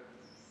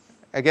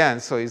again,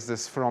 so is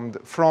this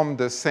from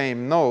the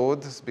same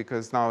node,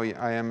 because now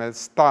I am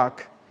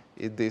stuck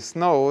in this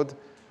node.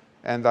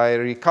 and I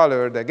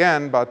recolored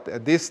again, but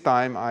at this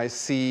time I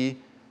see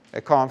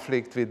a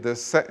conflict with the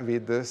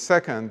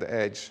second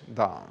edge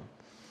down.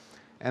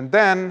 And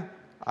then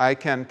I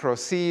can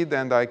proceed,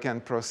 and I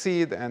can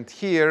proceed, and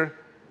here,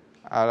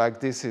 like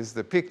this is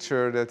the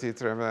picture that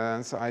it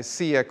represents, I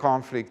see a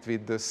conflict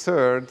with the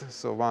third,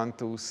 so 1,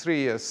 2,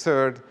 3, a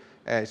third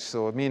edge,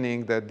 so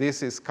meaning that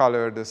this is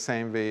colored the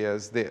same way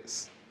as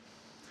this.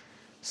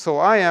 So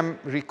I am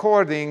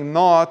recording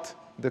not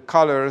the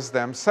colors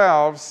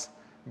themselves,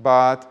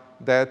 but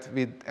that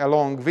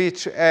along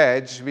which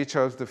edge, which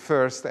is the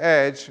first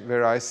edge,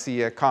 where I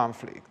see a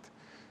conflict.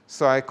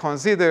 So I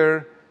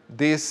consider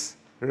this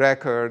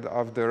record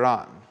of the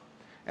run.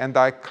 And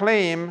I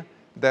claim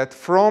that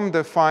from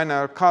the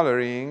final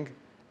coloring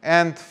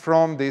and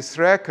from this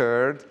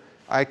record,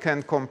 I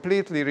can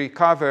completely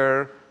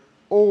recover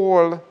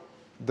all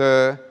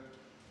the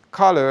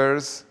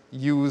colors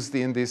used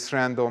in this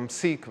random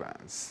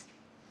sequence.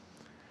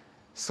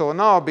 So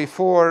now,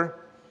 before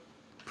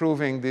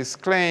proving this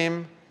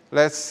claim,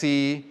 let's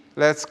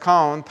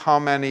count how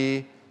much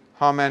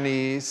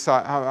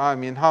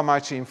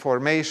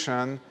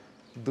information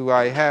do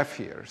I have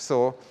here.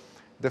 So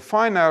the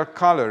final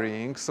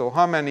coloring, so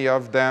how many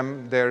of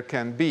them there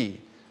can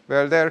be?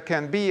 Well, there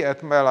can be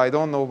I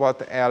don't know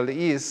what L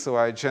is, so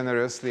I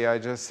just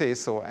say,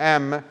 so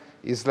M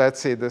is, let's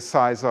say, the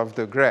size of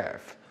the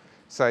graph.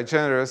 So I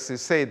generously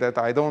say that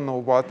I don't know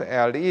what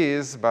L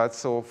is, but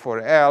so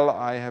for L,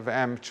 I have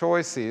M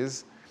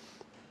choices.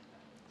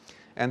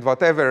 And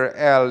whatever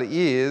L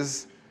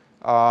is,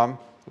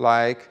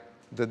 like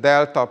the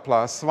delta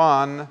plus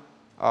 1,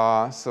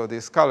 so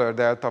this color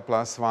delta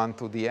plus 1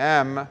 to the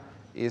M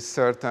is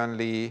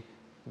certainly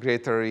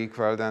greater or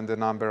equal than the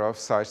number of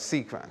such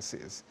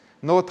sequences.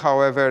 Note,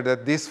 however,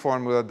 that this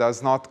formula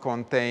does not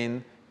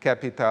contain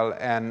capital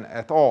N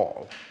at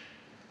all.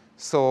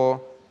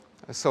 So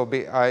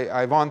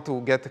I want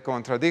to get a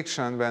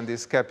contradiction when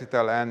this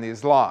capital N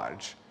is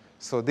large.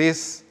 So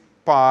this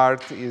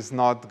part is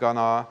not going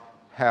to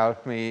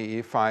help me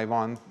if I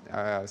want,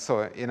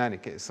 so in any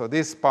case. So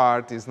this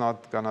part is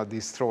not going to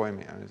destroy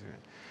me.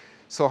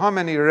 So how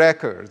many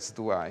records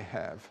do I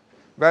have?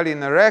 Well, in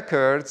the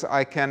records,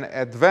 I can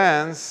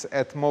advance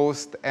at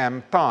most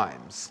M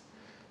times.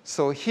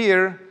 So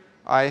here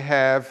I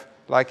have,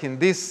 like in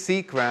this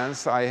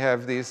sequence, I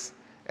have these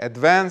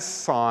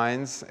advanced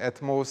signs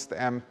at most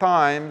M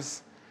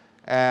times,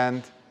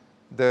 and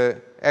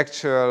the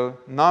actual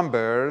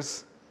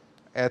numbers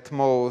at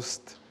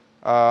most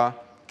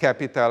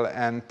capital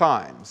N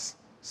times.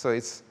 So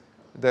it's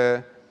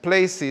the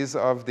places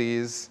of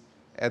these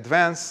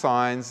advanced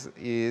signs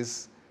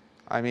is,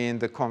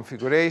 the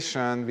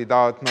configuration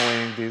without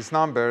knowing these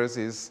numbers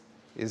is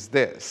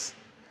this.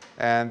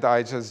 And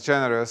I just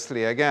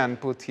generously, again,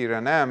 put here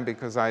an M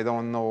because I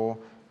don't know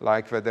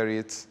whether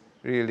it's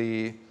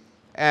really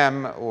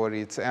M or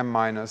it's M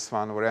minus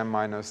 1 or M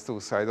minus 2.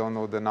 So I don't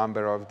know the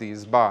number of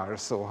these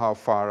bars, so how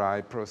far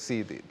I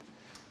proceeded.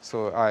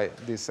 So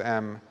this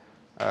M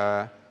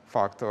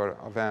factor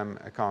of M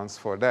accounts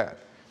for that.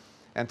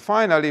 And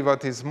finally,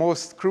 what is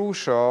most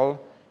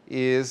crucial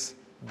is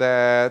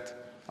that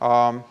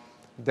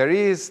there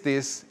is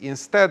this,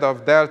 instead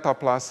of delta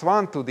plus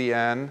 1 to the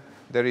n,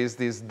 there is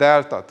this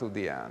delta to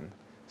the n.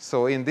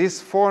 So in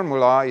this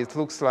formula, it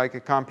looks like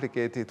a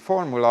complicated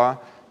formula,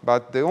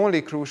 but the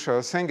only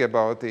crucial thing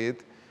about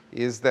it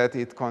is that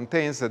it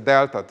contains a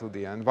delta to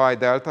the n. Why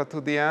delta to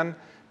the n?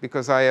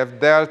 Because I have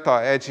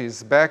delta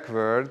edges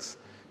backwards.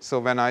 So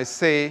when I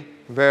say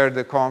where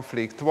the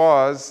conflict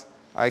was,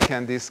 I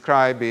can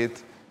describe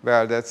it,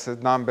 well, that's a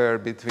number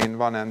between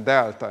 1 and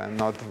delta, and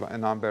not a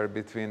number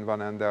between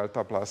 1 and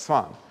delta plus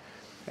 1.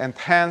 And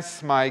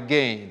hence my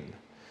gain.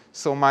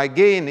 So my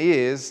gain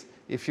is,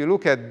 if you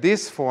look at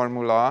this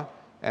formula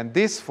and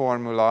this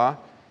formula,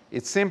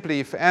 it's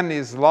simply if n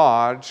is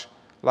large,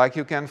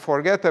 you can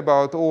forget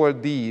about all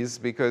these,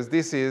 because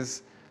this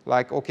is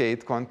okay,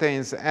 it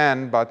contains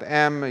n, but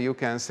m, you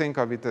can think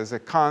of it as a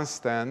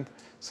constant.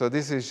 So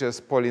this is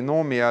just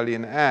polynomial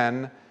in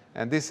n,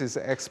 and this is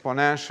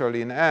exponential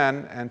in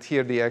n, and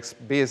here the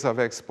base of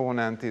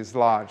exponent is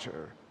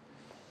larger.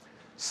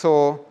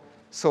 So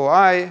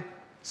I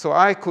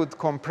could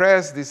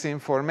compress this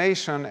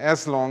information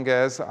as long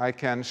as I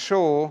can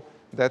show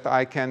that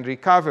I can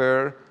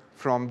recover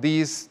from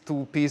these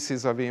two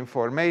pieces of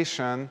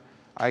information,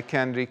 I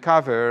can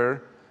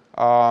recover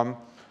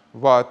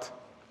what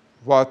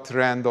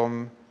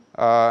random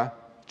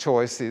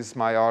choices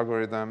my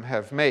algorithm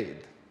have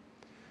made.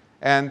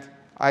 And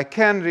I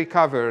can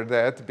recover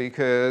that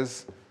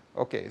because,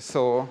 okay,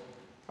 so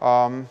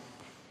I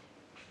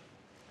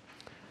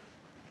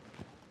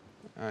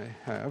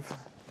have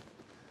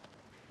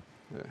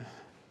the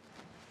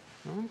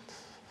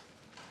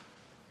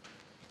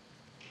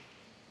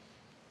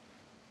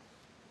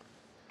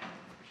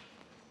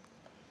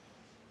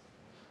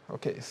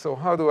okay, so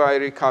how do I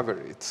recover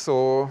it?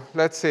 So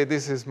let's say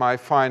this is my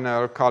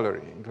final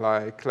coloring.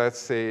 Let's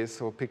say,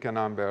 so pick a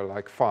number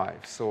like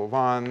 5. So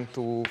 1,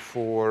 2,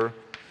 4,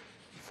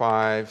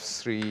 5,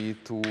 3,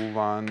 2,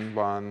 1,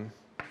 1,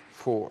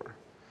 4.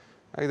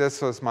 Like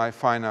this was my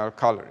final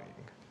coloring.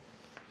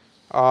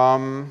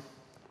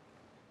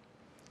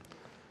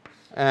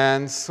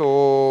 And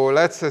so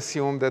let's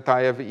assume that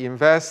I have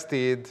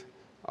invested,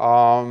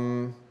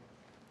 okay,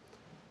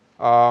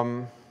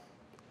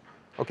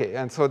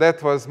 and so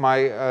that was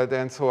my,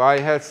 then so I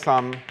had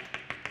some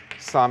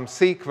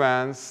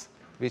sequence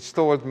which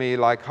told me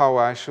like how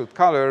I should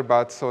color,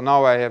 but so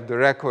now I have the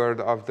record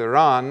of the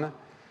run,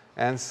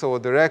 and so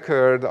the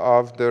record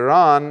of the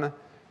run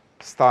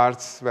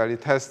starts, well,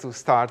 it has to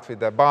start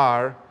with a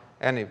bar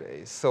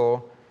anyway.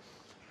 So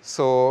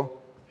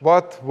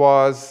what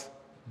was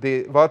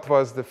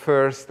the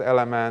first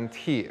element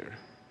here?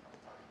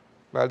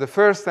 Well, the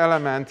first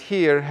element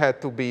here had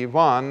to be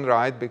 1,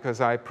 right,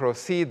 because I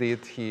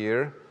proceeded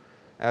here.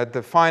 At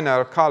the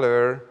final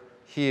color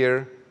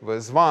here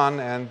was 1,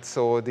 and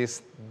so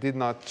this did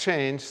not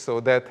change, so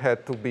that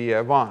had to be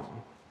a 1.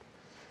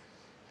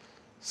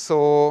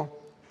 So,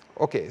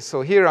 okay,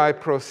 so here I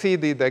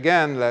proceeded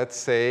again, let's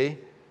say,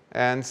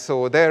 and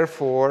so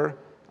therefore,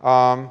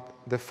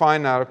 the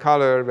final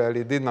color, well,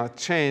 it did not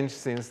change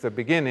since the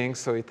beginning,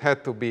 so it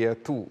had to be a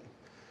 2.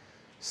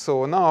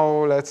 So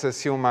now let's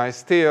assume I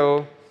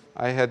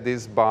had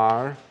this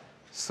bar,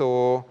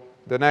 so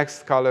the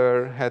next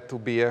color had to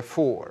be a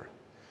 4.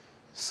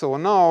 So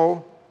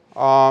now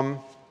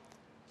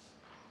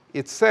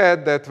it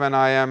said that when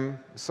I am,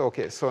 so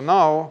okay, so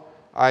now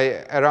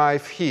I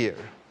arrive here.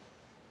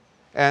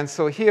 And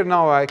so here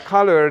now I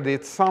colored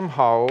it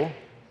somehow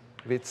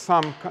with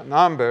some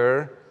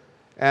number,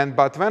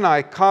 but when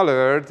I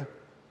colored,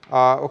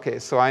 okay,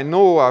 so I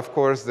know, of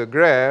course, the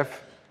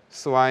graph,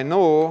 so I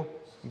know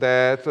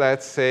that,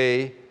 let's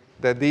say,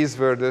 that these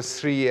were the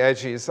 3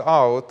 edges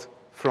out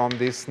from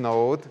this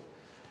node.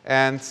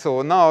 And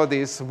so now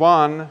this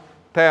 1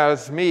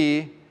 tells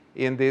me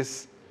in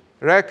this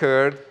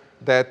record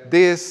that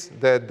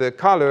the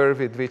color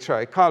with which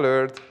I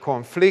colored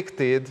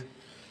conflicted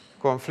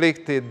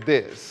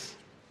this.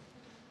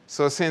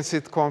 So since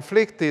it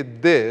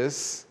conflicted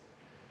this,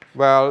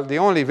 well, the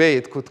only way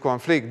it could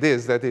conflict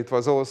this, that it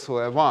was also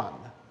a 1.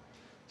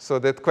 So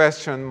that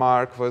question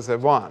mark was a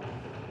 1.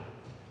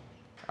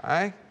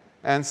 Right?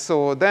 And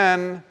so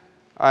then,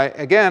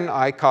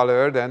 I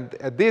colored, and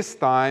at this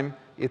time,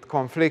 it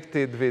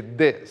conflicted with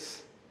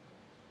this.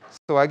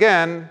 So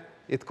again,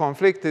 it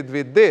conflicted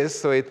with this,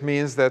 so it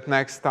means that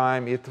next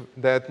time it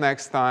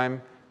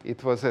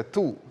was a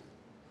 2.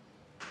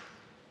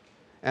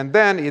 And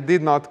then it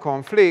did not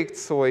conflict,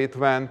 so it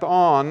went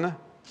on.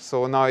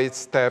 So now it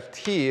stepped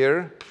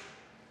here.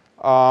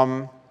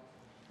 And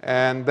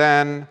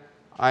then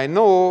I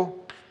know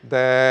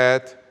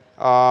that,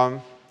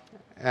 then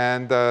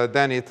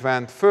it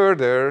went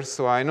further.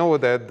 So I know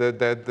that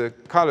the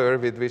color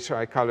with which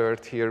I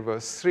colored here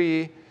was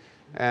 3.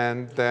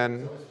 And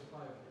then,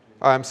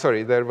 I'm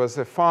sorry, there was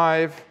a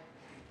 5.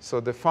 So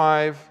the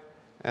 5.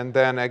 And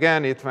then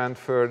again, it went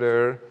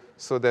further.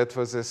 So that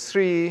was a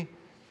 3.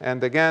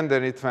 And again,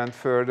 then it went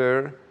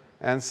further.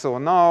 And so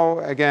now,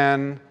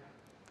 again,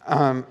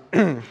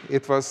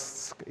 it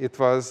was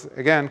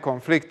again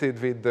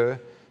conflicted with the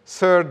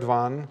third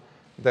one,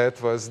 that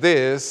was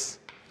this,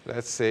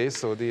 let's say.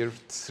 So the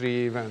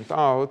 3 went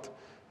out,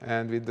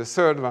 and with the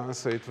third one,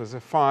 so it was a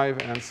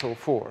 5, and so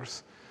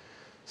forth.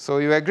 So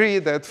you agree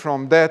that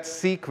from that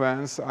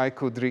sequence, I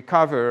could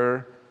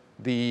recover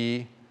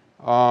the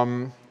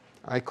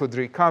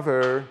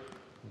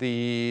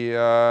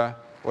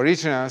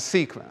original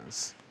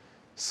sequence.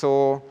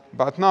 So,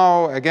 but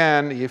now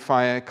again, if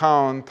I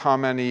count how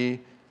many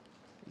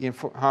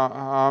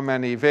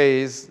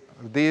ways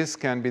this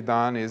can be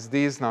done, is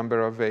this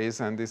number of ways,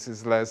 and this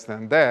is less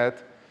than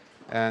that,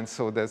 and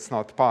so that's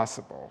not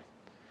possible,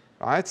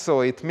 right?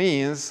 So it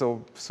means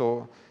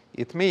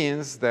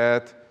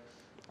that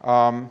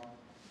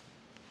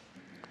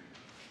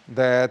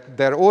that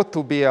there ought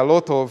to be a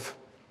lot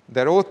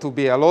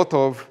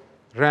of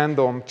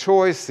random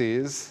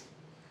choices,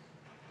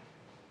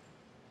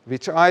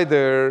 which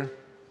either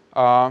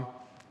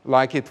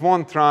like it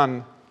won't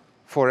run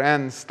for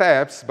n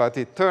steps, but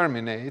it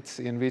terminates,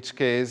 in which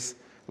case,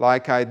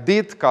 like I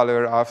did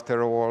color,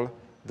 after all,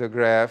 the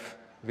graph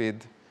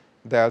with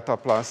delta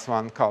plus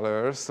 1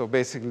 colors. So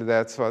basically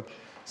that's what,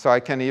 so I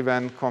can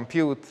even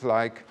compute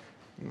like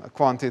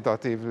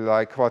quantitatively,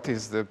 like what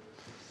is the,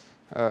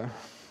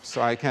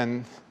 so I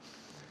can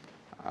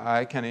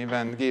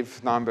even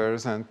give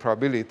numbers and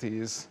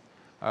probabilities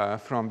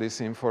from this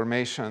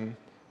information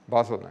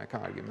bottleneck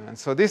argument.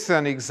 So this is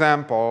an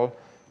example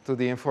to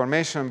the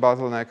information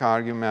bottleneck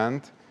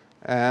argument,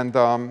 and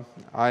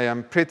I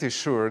am pretty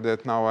sure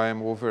that now I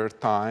am over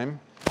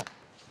time.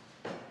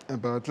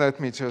 But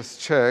let me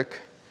just check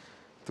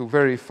to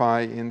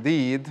verify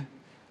indeed.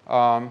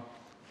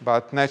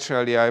 But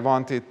naturally, I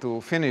wanted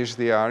to finish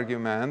the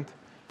argument.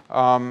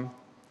 I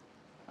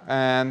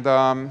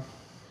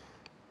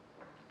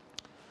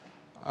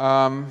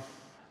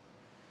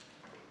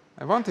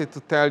wanted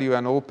to tell you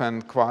an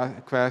open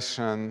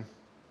question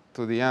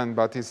to the end,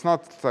 but it's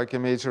not like a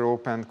major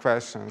open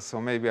question,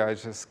 so maybe I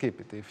just skip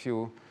it. If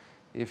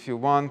you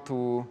want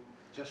to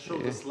Just show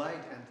the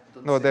slide and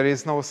don't No, say there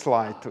is no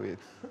slide to it.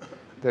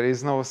 There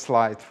is no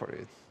slide for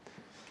it.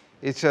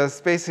 It's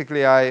just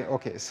basically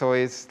okay, so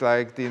it's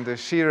like in the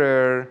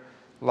shearer,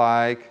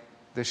 like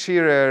the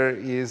shearer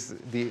is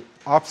the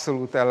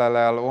absolute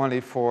LLL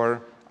only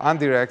for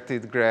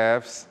undirected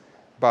graphs,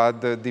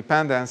 but the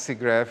dependency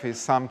graph is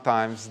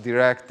sometimes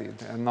directed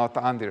and not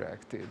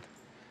undirected.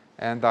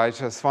 And I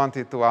just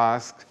wanted to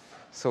ask,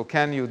 so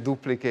can you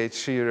duplicate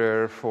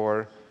shearer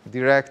for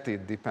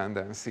directed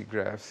dependency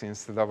graphs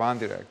instead of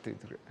undirected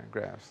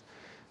graphs?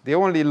 The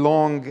only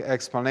long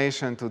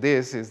explanation to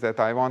this is that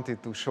I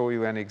wanted to show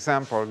you an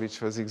example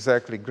which was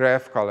exactly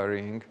graph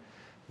coloring,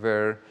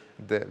 where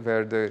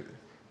the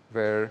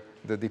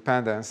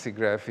dependency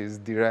graph is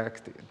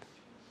directed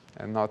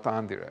and not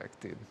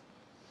undirected.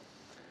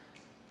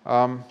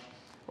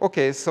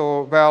 Okay,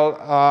 so,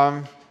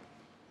 well,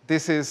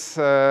 this is,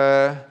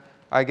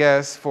 I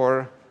guess,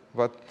 for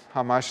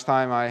how much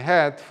time I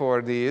had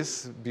for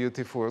this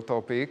beautiful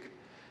topic.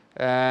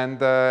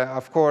 And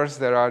of course,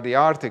 there are the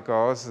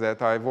articles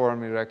that I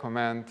warmly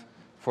recommend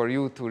for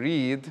you to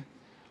read.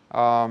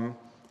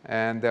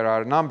 And there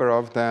are a number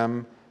of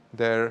them.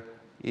 There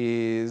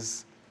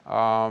is,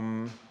 I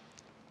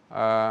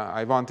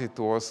wanted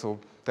to also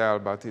tell,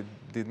 but it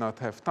did not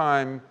have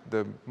time,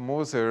 the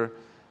Moser,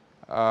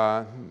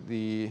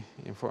 the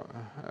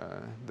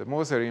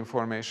Moser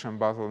information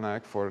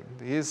bottleneck for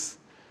his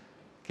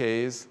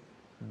case.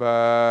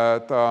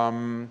 But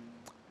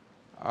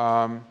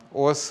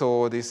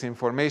also, this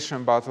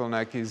information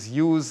bottleneck is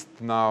used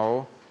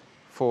now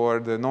for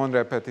the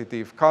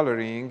non-repetitive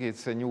coloring.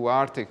 It's a new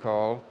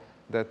article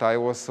that I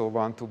also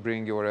want to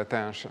bring your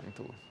attention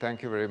to.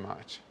 Thank you very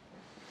much.